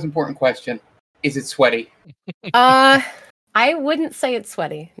most important question, is it sweaty? I wouldn't say it's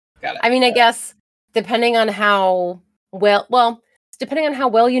sweaty. Got it. I mean, I guess depending on how depending on how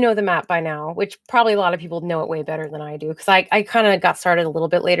well you know the map by now, which probably a lot of people know it way better than I do, because I kind of got started a little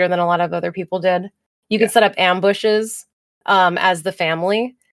bit later than a lot of other people did. You can set up ambushes as the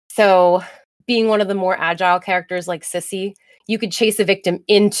family. So being one of the more agile characters like Sissy, you could chase a victim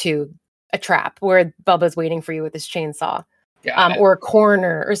into a trap where Bubba's waiting for you with his chainsaw, or a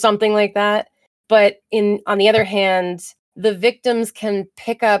corner or something like that. But on the other hand, the victims can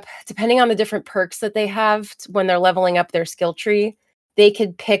pick up, depending on the different perks that they have when they're leveling up their skill tree, they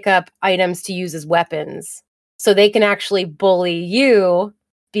could pick up items to use as weapons. So they can actually bully you,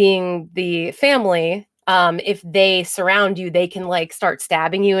 being the family. If they surround you, they can like start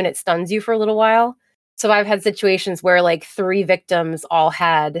stabbing you and it stuns you for a little while. So I've had situations where like 3 victims all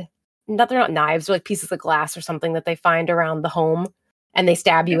had, they're not knives, they're like pieces of glass or something that they find around the home, and they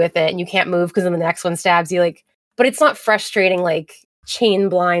stab you with it and you can't move because then the next one stabs you. Like, but it's not frustrating like chain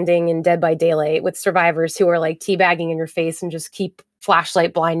blinding in Dead by Daylight with survivors who are like teabagging in your face and just keep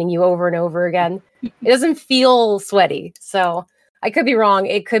flashlight blinding you over and over again. It doesn't feel sweaty. So I could be wrong.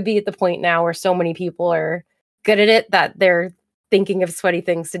 It could be at the point now where so many people are good at it that they're thinking of sweaty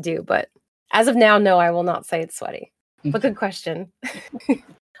things to do. But as of now, no, I will not say it's sweaty. But good question.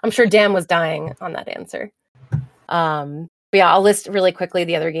 I'm sure Dan was dying on that answer. But yeah, I'll list really quickly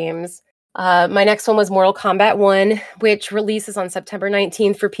the other games. My next one was Mortal Kombat 1, which releases on September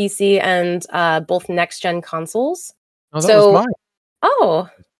 19th for PC and both next-gen consoles. Oh, that was mine. Oh,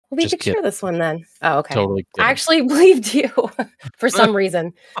 well, we Just could share this one then. Oh, okay. Totally kidding. I actually believed you for some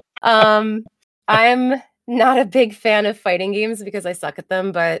reason. I'm not a big fan of fighting games because I suck at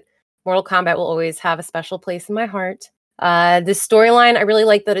them, but Mortal Kombat will always have a special place in my heart. The storyline, I really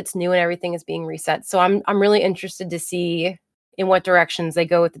like that it's new and everything is being reset. So I'm really interested to see in what directions they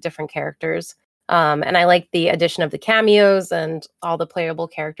go with the different characters. And I like the addition of the cameos and all the playable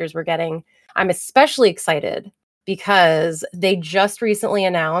characters we're getting. I'm especially excited because they just recently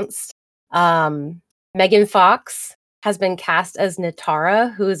announced Megan Fox has been cast as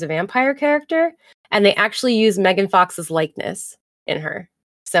Natara, who is a vampire character, and they actually use Megan Fox's likeness in her.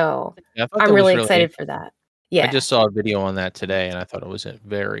 So Yeah, I'm really excited for that. Yeah. I just saw a video on that today, and I thought it was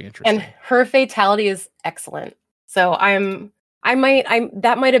very interesting. And her fatality is excellent. So that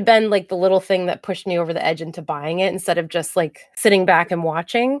might have been like the little thing that pushed me over the edge into buying it instead of just like sitting back and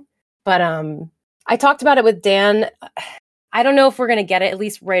watching. But I talked about it with Dan. I don't know if we're gonna get it at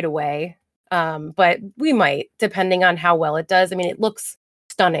least right away. But we might, depending on how well it does. I mean, it looks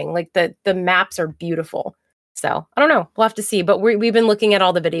stunning. Like the maps are beautiful. So I don't know. We'll have to see. But we've been looking at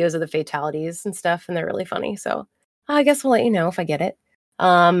all the videos of the fatalities and stuff, and they're really funny. So I guess we'll let you know if I get it.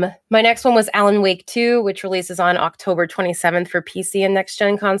 My next one was Alan Wake 2, which releases on October 27th for PC and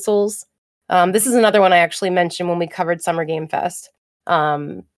next-gen consoles. This is another one I actually mentioned when we covered Summer Game Fest.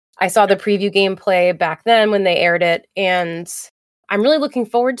 I saw the preview gameplay back then when they aired it, and I'm really looking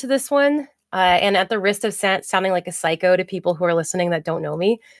forward to this one. And at the risk of sounding like a psycho to people who are listening that don't know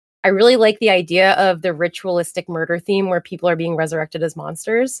me, I really like the idea of the ritualistic murder theme where people are being resurrected as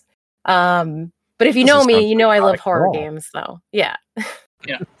monsters. But if you know me, you know I love horror games, so yeah.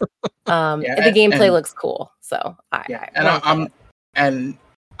 Yeah. The gameplay looks cool, so I'm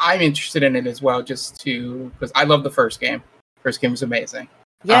interested in it as well, just because I love the first game. First game was amazing.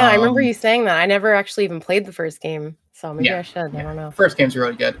 Yeah, I remember you saying that. I never actually even played the first game, so maybe I should. I don't know. First game's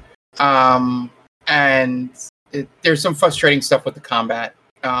really good. And there's some frustrating stuff with the combat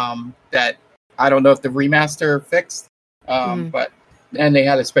that I don't know if the remaster fixed. But they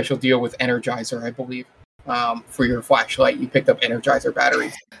had a special deal with Energizer, I believe, for your flashlight. You picked up Energizer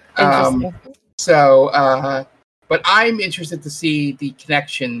batteries. But I'm interested to see the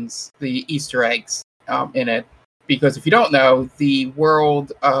connections, the Easter eggs in it, because if you don't know, the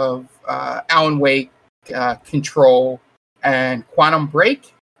world of Alan Wake, Control, and Quantum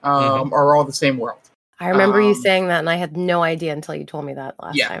Break are all the same world. I remember you saying that, and I had no idea until you told me that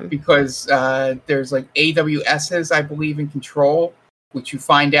last time. Yeah, because there's like AWSs, I believe, in Control, which you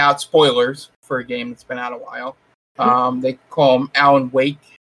find out, spoilers for a game that's been out a while. They call them Alan Wake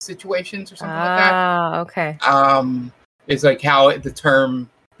situations or something like that. Ah, okay. Is like how the term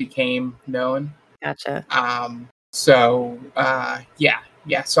became known. Gotcha. So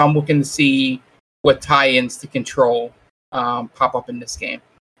I'm looking to see what tie-ins to Control pop up in this game.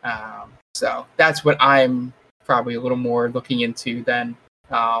 So that's what I'm probably a little more looking into than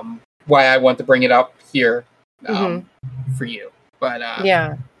why I want to bring it up here for you. But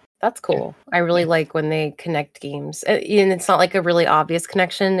yeah, that's cool. Yeah. I really like when they connect games, and it's not like a really obvious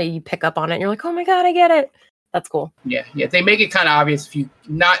connection that you pick up on it and you're like, oh my god, I get it. That's cool. Yeah. They make it kind of obvious if you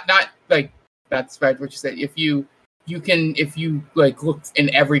not like that's right what you said. If you like look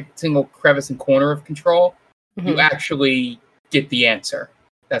in every single crevice and corner of Control, you actually get the answer.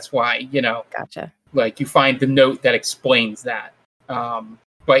 That's why, Gotcha. Like you find the note that explains that.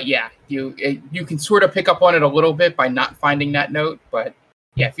 But yeah, you can sort of pick up on it a little bit by not finding that note. But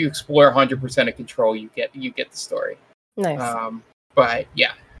yeah, if you explore 100% of Control, you get the story. Nice. But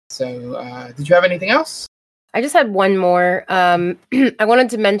yeah. So did you have anything else? I just had one more. I wanted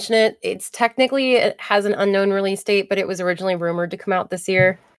to mention it. It has an unknown release date, but it was originally rumored to come out this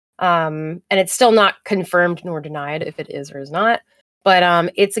year. And it's still not confirmed nor denied if it is or is not.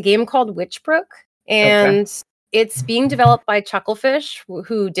 But it's a game called Witchbrook, and it's being developed by Chucklefish,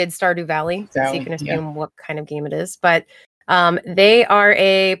 who did Stardew Valley. So you can assume what kind of game it is. But they are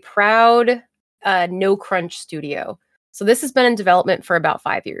a proud no crunch studio. So this has been in development for about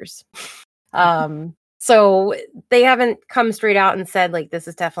 5 years. So they haven't come straight out and said, like, this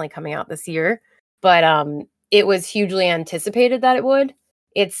is definitely coming out this year. But it was hugely anticipated that it would.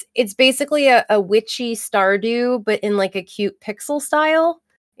 It's basically a witchy Stardew, but in like a cute pixel style.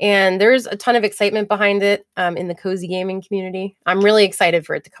 And there's a ton of excitement behind it in the cozy gaming community. I'm really excited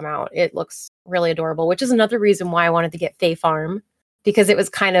for it to come out. It looks really adorable, which is another reason why I wanted to get Fae Farm, because it was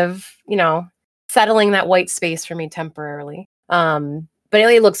kind of, settling that white space for me temporarily. But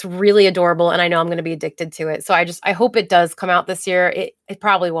it looks really adorable, and I know I'm going to be addicted to it. So I hope it does come out this year. It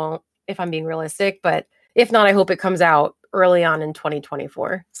probably won't, if I'm being realistic, but if not, I hope it comes out early on in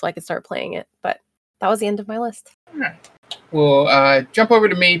 2024 so I could start playing it. But that was the end of my list. All right. Well, jump over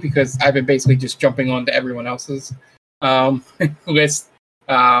to me because I've been basically just jumping on to everyone else's list.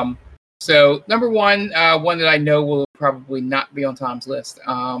 So number one that I know will probably not be on Tom's list.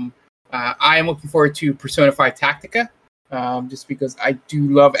 I am looking forward to Persona 5 Tactica, just because I do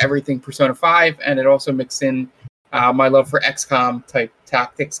love everything Persona 5, and it also mixes in my love for XCOM type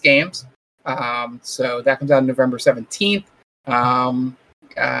tactics games. So that comes out November 17th.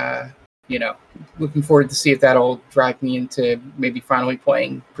 Looking forward to see if that'll drive me into maybe finally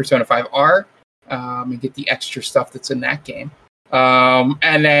playing Persona 5R and get the extra stuff that's in that game.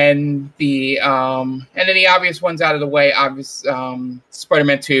 And then the obvious ones out of the way.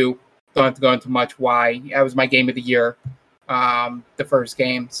 Spider-Man 2. Don't have to go into much why. That was my game of the year, the first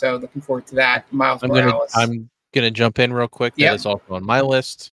game. So looking forward to that. Miles Morales. I'm gonna jump in real quick. That Yep. is also on my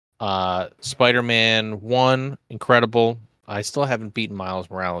list. Spider-Man 1, incredible. I still haven't beaten Miles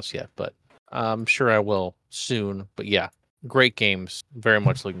Morales yet, but I'm sure I will soon. But yeah, great games. Very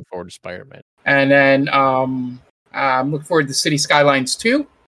much looking forward to Spider-Man. And then I'm looking forward to City Skylines 2.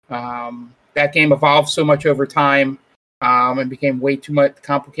 That game evolved so much over time and became way too much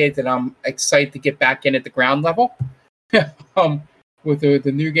complicated that I'm excited to get back in at the ground level with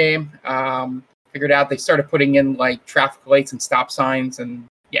the new game. Figured out they started putting in like traffic lights and stop signs, and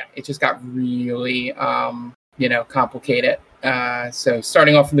yeah, it just got really complicated. So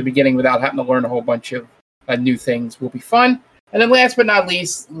starting off from the beginning without having to learn a whole bunch of new things will be fun. And then last but not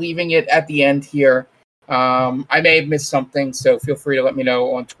least, leaving it at the end here, I may have missed something, so feel free to let me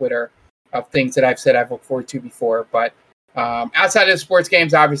know on Twitter of things that I've said I've looked forward to before. But outside of the sports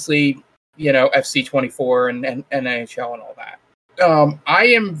games, obviously, FC 24 and NHL and all that. I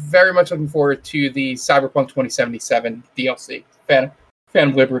am very much looking forward to the Cyberpunk 2077 DLC,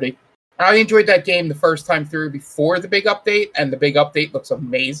 Phantom Liberty. I enjoyed that game the first time through before the big update, and the big update looks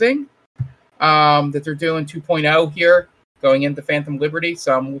amazing. That they're doing 2.0 here, going into Phantom Liberty.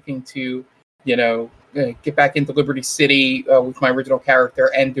 So I'm looking to, get back into Liberty City with my original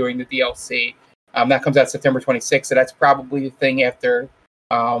character and doing the DLC. That comes out September 26th, so that's probably the thing after.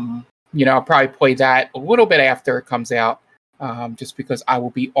 I'll probably play that a little bit after it comes out, just because I will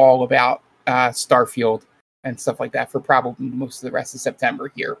be all about Starfield and stuff like that for probably most of the rest of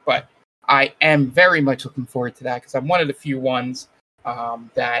September here. But I am very much looking forward to that because I'm one of the few ones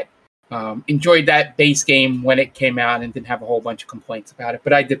that enjoyed that base game when it came out and didn't have a whole bunch of complaints about it.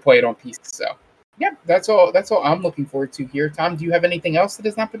 But I did play it on PC, so yeah, that's all I'm looking forward to here. Tom, do you have anything else that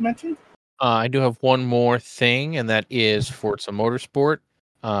has not been mentioned? I do have one more thing, and that is Forza Motorsport.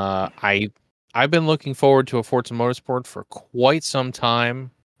 I've been looking forward to a Forza Motorsport for quite some time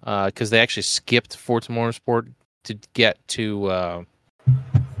because they actually skipped Forza Motorsport to get to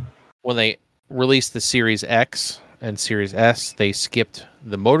when they released the Series X and Series S. They skipped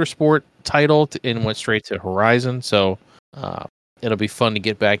the Motorsport title and went straight to Horizon. So it'll be fun to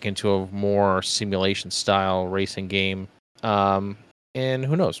get back into a more simulation style racing game. And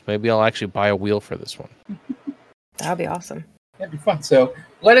who knows? Maybe I'll actually buy a wheel for this one. That'd be awesome. That'd be fun. So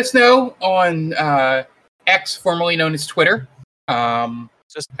let us know on X, formerly known as Twitter.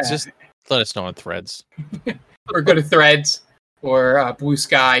 Just let us know on Threads. Or go to Threads or Blue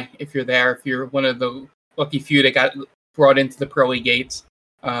Sky if you're there. If you're one of the lucky few that got brought into the pearly gates.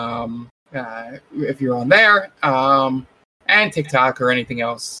 If you're on there. And TikTok or anything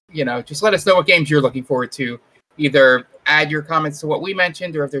else. Just let us know what games you're looking forward to. Either add your comments to what we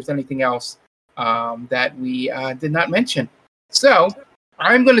mentioned or if there's anything else that we did not mention. So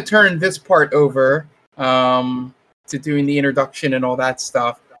I'm going to turn this part over to doing the introduction and all that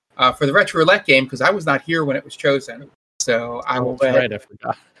stuff for the Retro Roulette game because I was not here when it was chosen. So I will. Right, I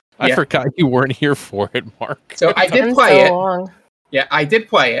forgot. Yeah. I forgot you weren't here for it, Mark. So I did play it. Long. Yeah, I did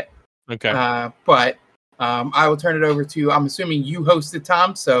play it. Okay. But I will turn it over to. I'm assuming you hosted,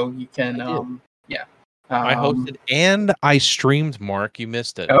 Tom, so you can. Yeah. I hosted and I streamed, Mark. You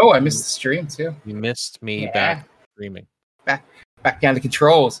missed it. Oh, I missed the stream too. You missed me back streaming. Back down the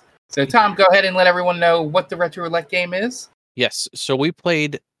controls. So, Tom, go ahead and let everyone know what the Retro Roulette game is. Yes. So we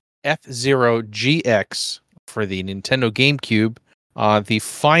played F-Zero GX for the Nintendo GameCube, the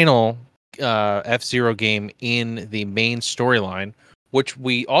final F-Zero game in the main storyline, which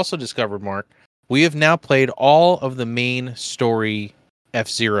we also discovered, Mark. We have now played all of the main story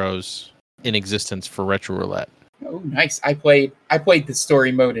F-Zeros in existence for Retro Roulette. Oh, nice. I played the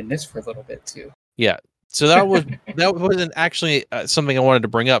story mode in this for a little bit too. Yeah. So that wasn't actually something I wanted to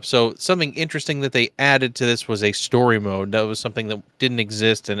bring up. So something interesting that they added to this was a story mode. That was something that didn't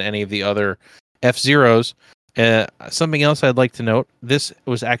exist in any of the other F-Zeros. Something else I'd like to note, this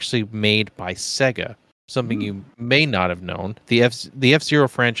was actually made by Sega. Something you may not have known. The F-Zero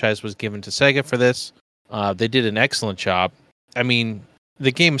franchise was given to Sega for this. They did an excellent job. I mean,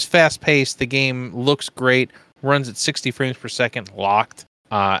 the game's fast-paced. The game looks great. Runs at 60 frames per second, locked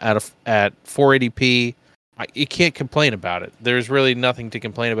at 480p. You can't complain about it. There's really nothing to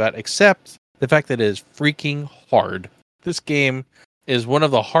complain about except the fact that it is freaking hard. This game is one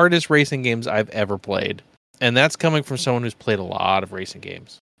of the hardest racing games I've ever played. And that's coming from someone who's played a lot of racing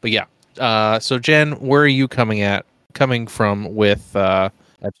games. But yeah, So Jen, where are you coming from with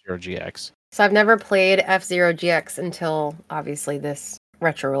F-Zero GX? So I've never played F-Zero GX until obviously this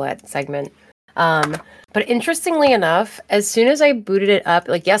Retro Roulette segment. But interestingly enough, as soon as I booted it up,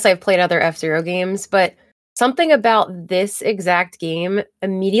 like, yes, I've played other F-Zero games, but something about this exact game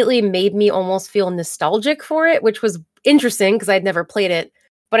immediately made me almost feel nostalgic for it, which was interesting because I'd never played it.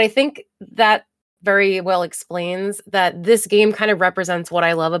 But I think that very well explains that this game kind of represents what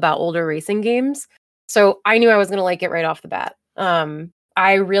I love about older racing games. So I knew I was going to like it right off the bat.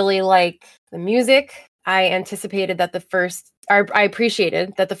 I really like the music. I appreciated that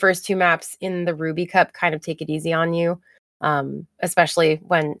the first two maps in the Ruby Cup kind of take it easy on you, especially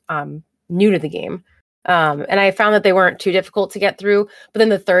when new to the game. And I found that they weren't too difficult to get through, but then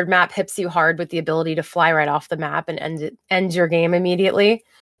the third map hits you hard with the ability to fly right off the map and end your game immediately.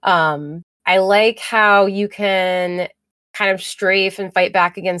 I like how you can kind of strafe and fight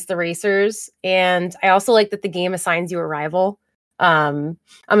back against the racers. And I also like that the game assigns you a rival. I'm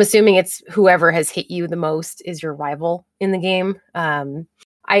assuming it's whoever has hit you the most is your rival in the game.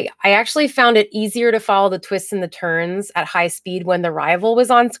 I actually found it easier to follow the twists and the turns at high speed when the rival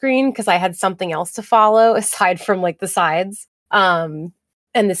was on screen because I had something else to follow aside from like the sides. And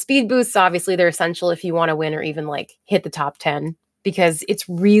the speed boosts, obviously, they're essential if you want to win or even like hit the top 10 because it's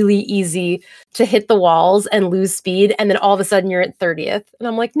really easy to hit the walls and lose speed. And then all of a sudden you're at 30th. And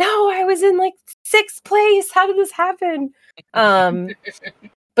I'm like, no, I was in like 6th place. How did this happen?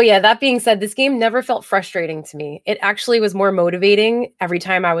 But yeah, that being said, this game never felt frustrating to me. It actually was more motivating every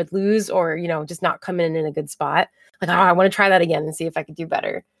time I would lose or, just not come in a good spot. Like, oh, I want to try that again and see if I could do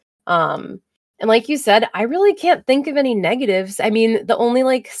better. And like you said, I really can't think of any negatives. I mean, the only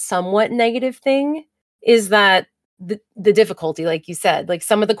like somewhat negative thing is that the difficulty, like you said, like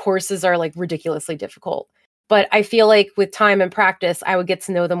some of the courses are like ridiculously difficult. But I feel like with time and practice, I would get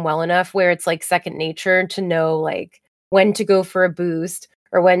to know them well enough where it's like second nature to know like when to go for a boost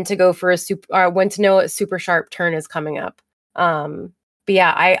or when to go for when to know a super sharp turn is coming up. But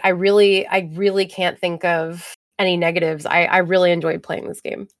yeah, I really can't think of any negatives. I really enjoyed playing this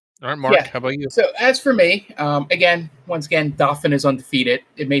game. All right, Mark, how about you? So as for me, once again, Dolphin is undefeated.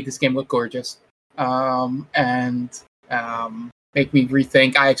 It made this game look gorgeous. And make me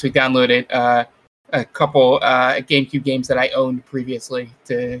rethink. I actually downloaded a couple GameCube games that I owned previously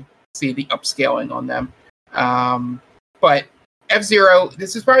to see the upscaling on them. But F-Zero,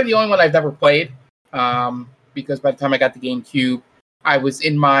 this is probably the only one I've never played, because by the time I got the GameCube, I was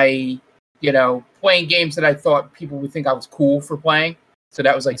in my, playing games that I thought people would think I was cool for playing. So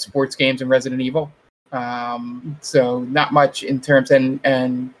that was like sports games and Resident Evil. So not much in terms not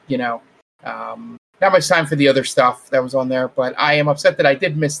much time for the other stuff that was on there. But I am upset that I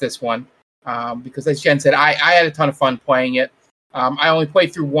did miss this one because, as Jen said, I had a ton of fun playing it. I only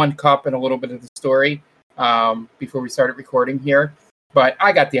played through one cup and a little bit of the story before we started recording here, but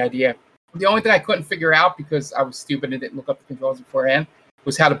I got the idea. The only thing I couldn't figure out, because I was stupid and didn't look up the controls beforehand,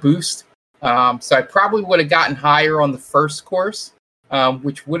 was how to boost. So I probably would have gotten higher on the first course,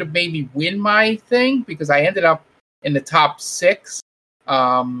 which would have made me win my thing, because I ended up in the top 6,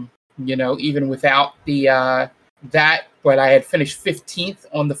 even without the that, but I had finished 15th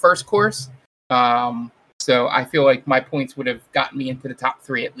on the first course. So I feel like my points would have gotten me into the top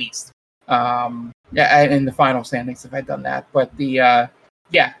 3 at least. In the final standings if I'd done that. But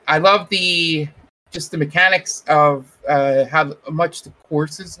I love the mechanics of how much the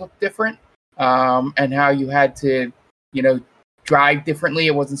courses look different, and how you had to, drive differently.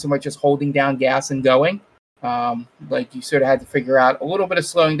 It wasn't so much just holding down gas and going. Like you sort of had to figure out a little bit of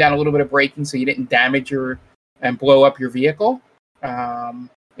slowing down, a little bit of braking, so you didn't damage and blow up your vehicle.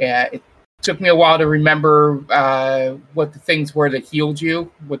 It took me a while to remember what the things were that healed you,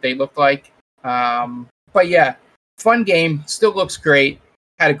 what they looked like. But yeah, fun game. Still looks great.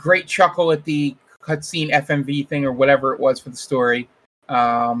 Had a great chuckle at the cutscene FMV thing or whatever it was for the story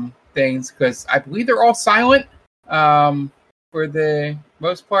things, because I believe they're all silent for the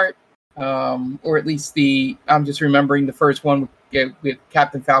most part. Or at least I'm just remembering the first one with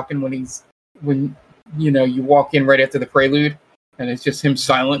Captain Falcon when you walk in right after the prelude and it's just him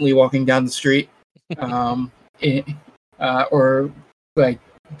silently walking down the street, or like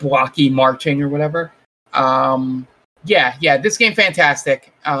blocky marching or whatever. This game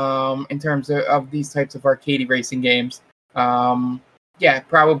fantastic in terms of these types of arcade racing games. Probably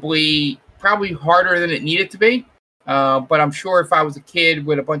harder than it needed to be. But I'm sure if I was a kid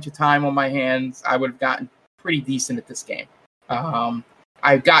with a bunch of time on my hands, I would have gotten pretty decent at this game.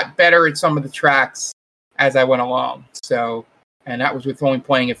 I got better at some of the tracks as I went along. And that was with only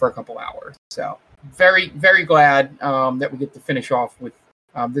playing it for a couple hours. So very, very glad that we get to finish off with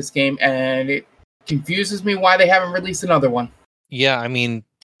this game, and it confuses me why they haven't released another one. Yeah, I mean,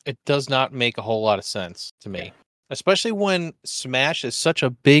 it does not make a whole lot of sense to me, especially when Smash is such a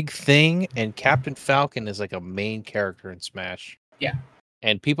big thing and Captain Falcon is like a main character in Smash. Yeah.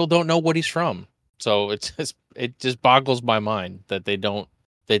 And people don't know what he's from. So it just boggles my mind that they don't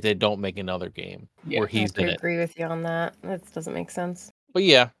make another game where he's in it. I agree with you on that. That doesn't make sense. But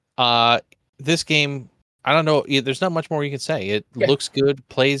yeah, this game, I don't know. There's not much more you can say. It looks good,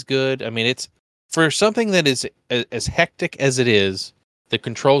 plays good. I mean, it's for something that is as hectic as it is. The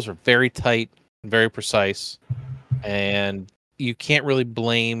controls are very tight, very precise, and you can't really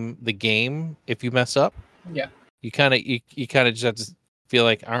blame the game if you mess up. Yeah, you kind of just have to feel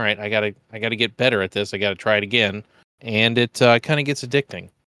like, all right, I gotta get better at this. I gotta try it again, and it kind of gets addicting,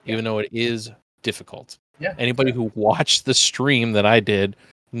 even though it is difficult. Yeah. Anybody who watched the stream that I did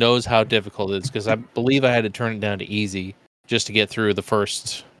knows how difficult it is, because I believe I had to turn it down to easy just to get through the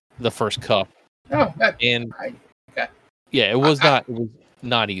first cup. Oh, yeah, it was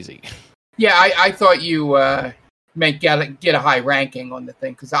not easy. Yeah, I thought you meant get a high ranking on the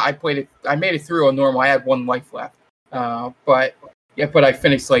thing, because I made it through on normal. I had 1 life left, but I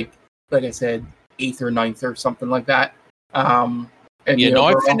finished like I said, 8th or 9th or something like that. I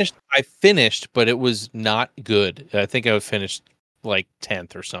finished, but it was not good. I think I finished like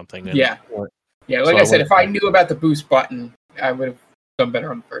 10th or something. Like I said, if I knew about the boost button, I would have done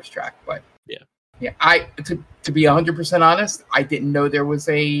better on the first track. But I to be 100% honest, I didn't know there was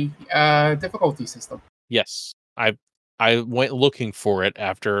a difficulty system. Yes, I went looking for it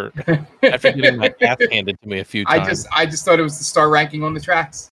after getting my ass handed to me a few times. I just thought it was the star ranking on the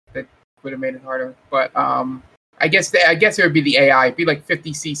tracks that would have made it harder. But I guess it would be the AI. It'd be like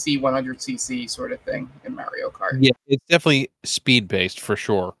 50cc, 100cc sort of thing in Mario Kart. Yeah, it's definitely speed based for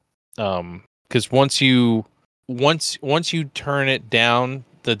sure. Because once you turn it down,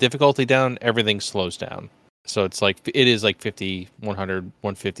 the difficulty down, everything slows down. So it is like 50, 100,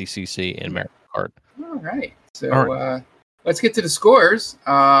 150cc in Mario Kart. All right. So let's get to the scores.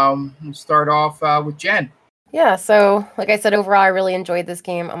 We'll start off with Jen. Yeah. So like I said, overall, I really enjoyed this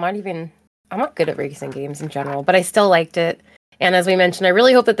game. I'm not good at racing games in general, but I still liked it. And as we mentioned, I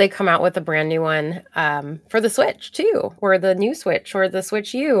really hope that they come out with a brand new one for the Switch too, or the new Switch, or the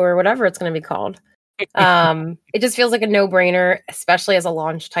Switch U, or whatever it's going to be called. It just feels like a no-brainer, especially as a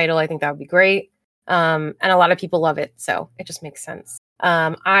launch title. I think that would be great. And a lot of people love it, so it just makes sense.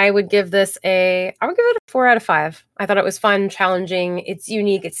 I would give it a 4 out of 5. I thought it was fun, challenging. It's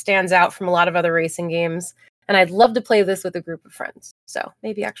unique. It stands out from a lot of other racing games. And I'd love to play this with a group of friends. So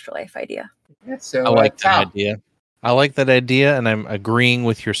maybe Extra Life idea. Yeah, so I like that idea. I like that idea, and I'm agreeing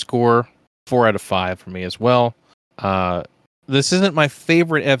with your score. 4 out of 5 for me as well. This isn't my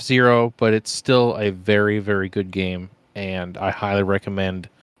favorite F-Zero, but it's still a very, very good game. And I highly recommend,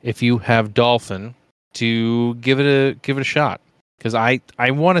 if you have Dolphin, to give it a shot. Because I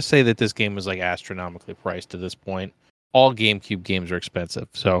want to say that this game is like astronomically priced at this point. All GameCube games are expensive.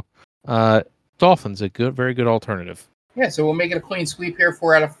 So Dolphin's a very good alternative. Yeah, so we'll make it a clean sweep here.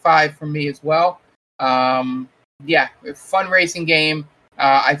 4 out of 5 from me as well. Fun racing game.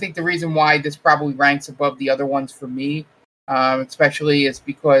 I think the reason why this probably ranks above the other ones for me, especially, is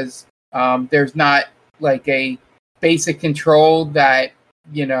because there's not like a basic control that,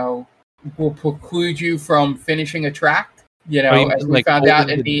 will preclude you from finishing a track. As we found out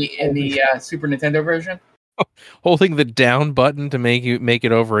in the Super Nintendo version. Holding the down button to make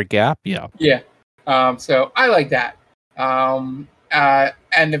it over a gap, yeah. Yeah. So I like that. And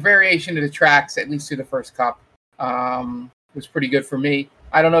the variation of the tracks, at least through the first cup, was pretty good for me.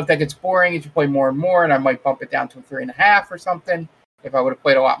 I don't know if that gets boring as you play more and more, and I might bump it down to a 3.5 or something if I would have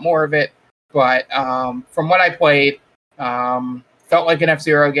played a lot more of it. But from what I played, felt like an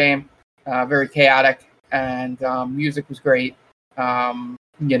F-Zero game, very chaotic, and music was great.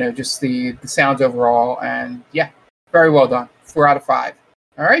 Just the sounds overall, and very well done. 4 out of 5.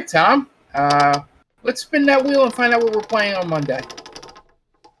 All right, Tom, let's spin that wheel and find out what we're playing on Monday.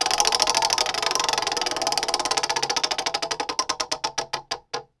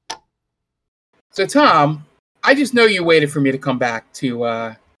 So, Tom, I just know you waited for me to come back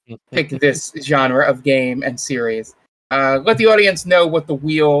to pick this genre of game and series. Let the audience know what the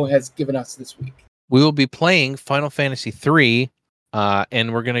wheel has given us this week. We will be playing Final Fantasy III,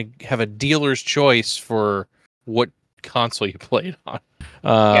 and we're going to have a dealer's choice for what console you played on.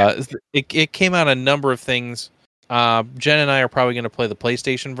 It came out a number of things. Jen and I are probably going to play the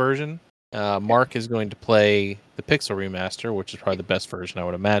PlayStation version. Mark is going to play the Pixel remaster, which is probably the best version, I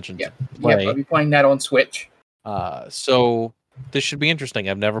would imagine. I'll be playing that on Switch. So this should be interesting.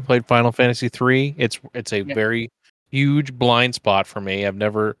 I've never played Final Fantasy III. It's a very huge blind spot for me. I've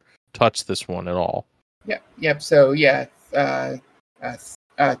never touched this one at all. Yep. So yeah,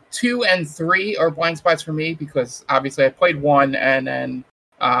 2 and 3 are blind spots for me because obviously I played 1, and then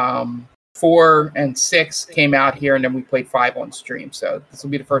 4 and 6 came out here, and then we played 5 on stream. So this will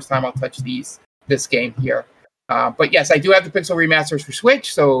be the first time I'll touch this game here. But yes, I do have the Pixel remasters for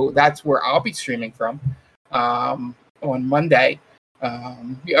Switch, so that's where I'll be streaming from on Monday,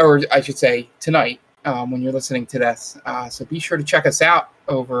 or I should say tonight when you're listening to this. So be sure to check us out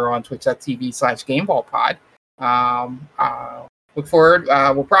over on twitch.tv/GameBallPod. Look forward.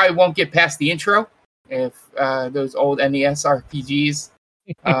 We'll probably won't get past the intro if those old NES RPGs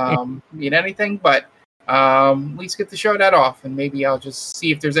mean anything, but at least get the show that off, and maybe I'll just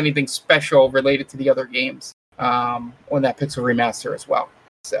see if there's anything special related to the other games on that Pixel remaster as well.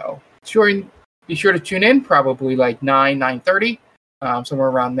 So be sure to tune in, probably like 9:30, somewhere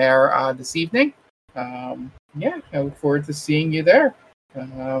around there this evening. I look forward to seeing you there.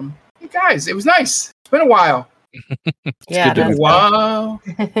 Hey guys, it was nice. It's been a while. Yeah, It's been a while.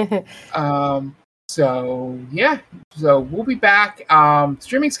 So we'll be back.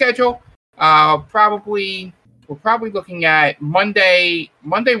 Streaming schedule. We're probably looking at Monday,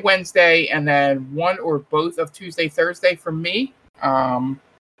 Wednesday, and then one or both of Tuesday, Thursday for me.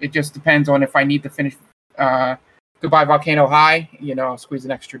 It just depends on if I need to finish Goodbye Volcano High. I'll squeeze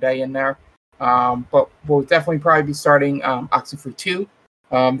an extra day in there. But we'll definitely probably be starting Oxenfree 2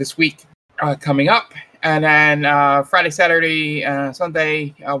 this week coming up. And then Friday, Saturday,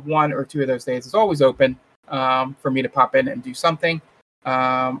 Sunday, 1 or 2 of those days is always open for me to pop in and do something.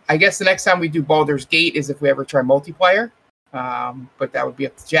 I guess the next time we do Baldur's Gate is if we ever try multiplayer. But that would be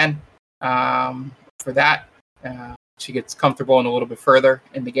up to Jen for that. She gets comfortable and a little bit further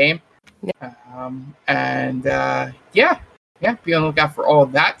in the game. Yeah. Be on the lookout for all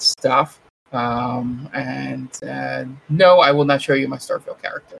that stuff. No, I will not show you my Starfield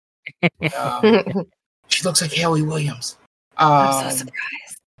character. She looks like Haley Williams. I'm so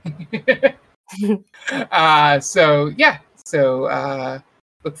surprised. So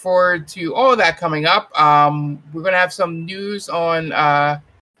look forward to all of that coming up. We're going to have some news on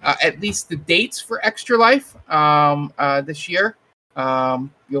at least the dates for Extra Life this year.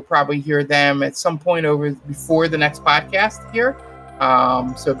 You'll probably hear them at some point before the next podcast here.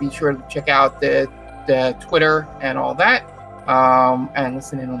 So be sure to check out the Twitter and all that, and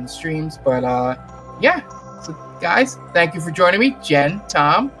listen in on the streams. But so guys, thank you for joining me, Jen,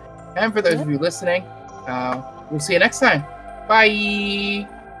 Tom, and for those of you listening, we'll see you next time. Bye.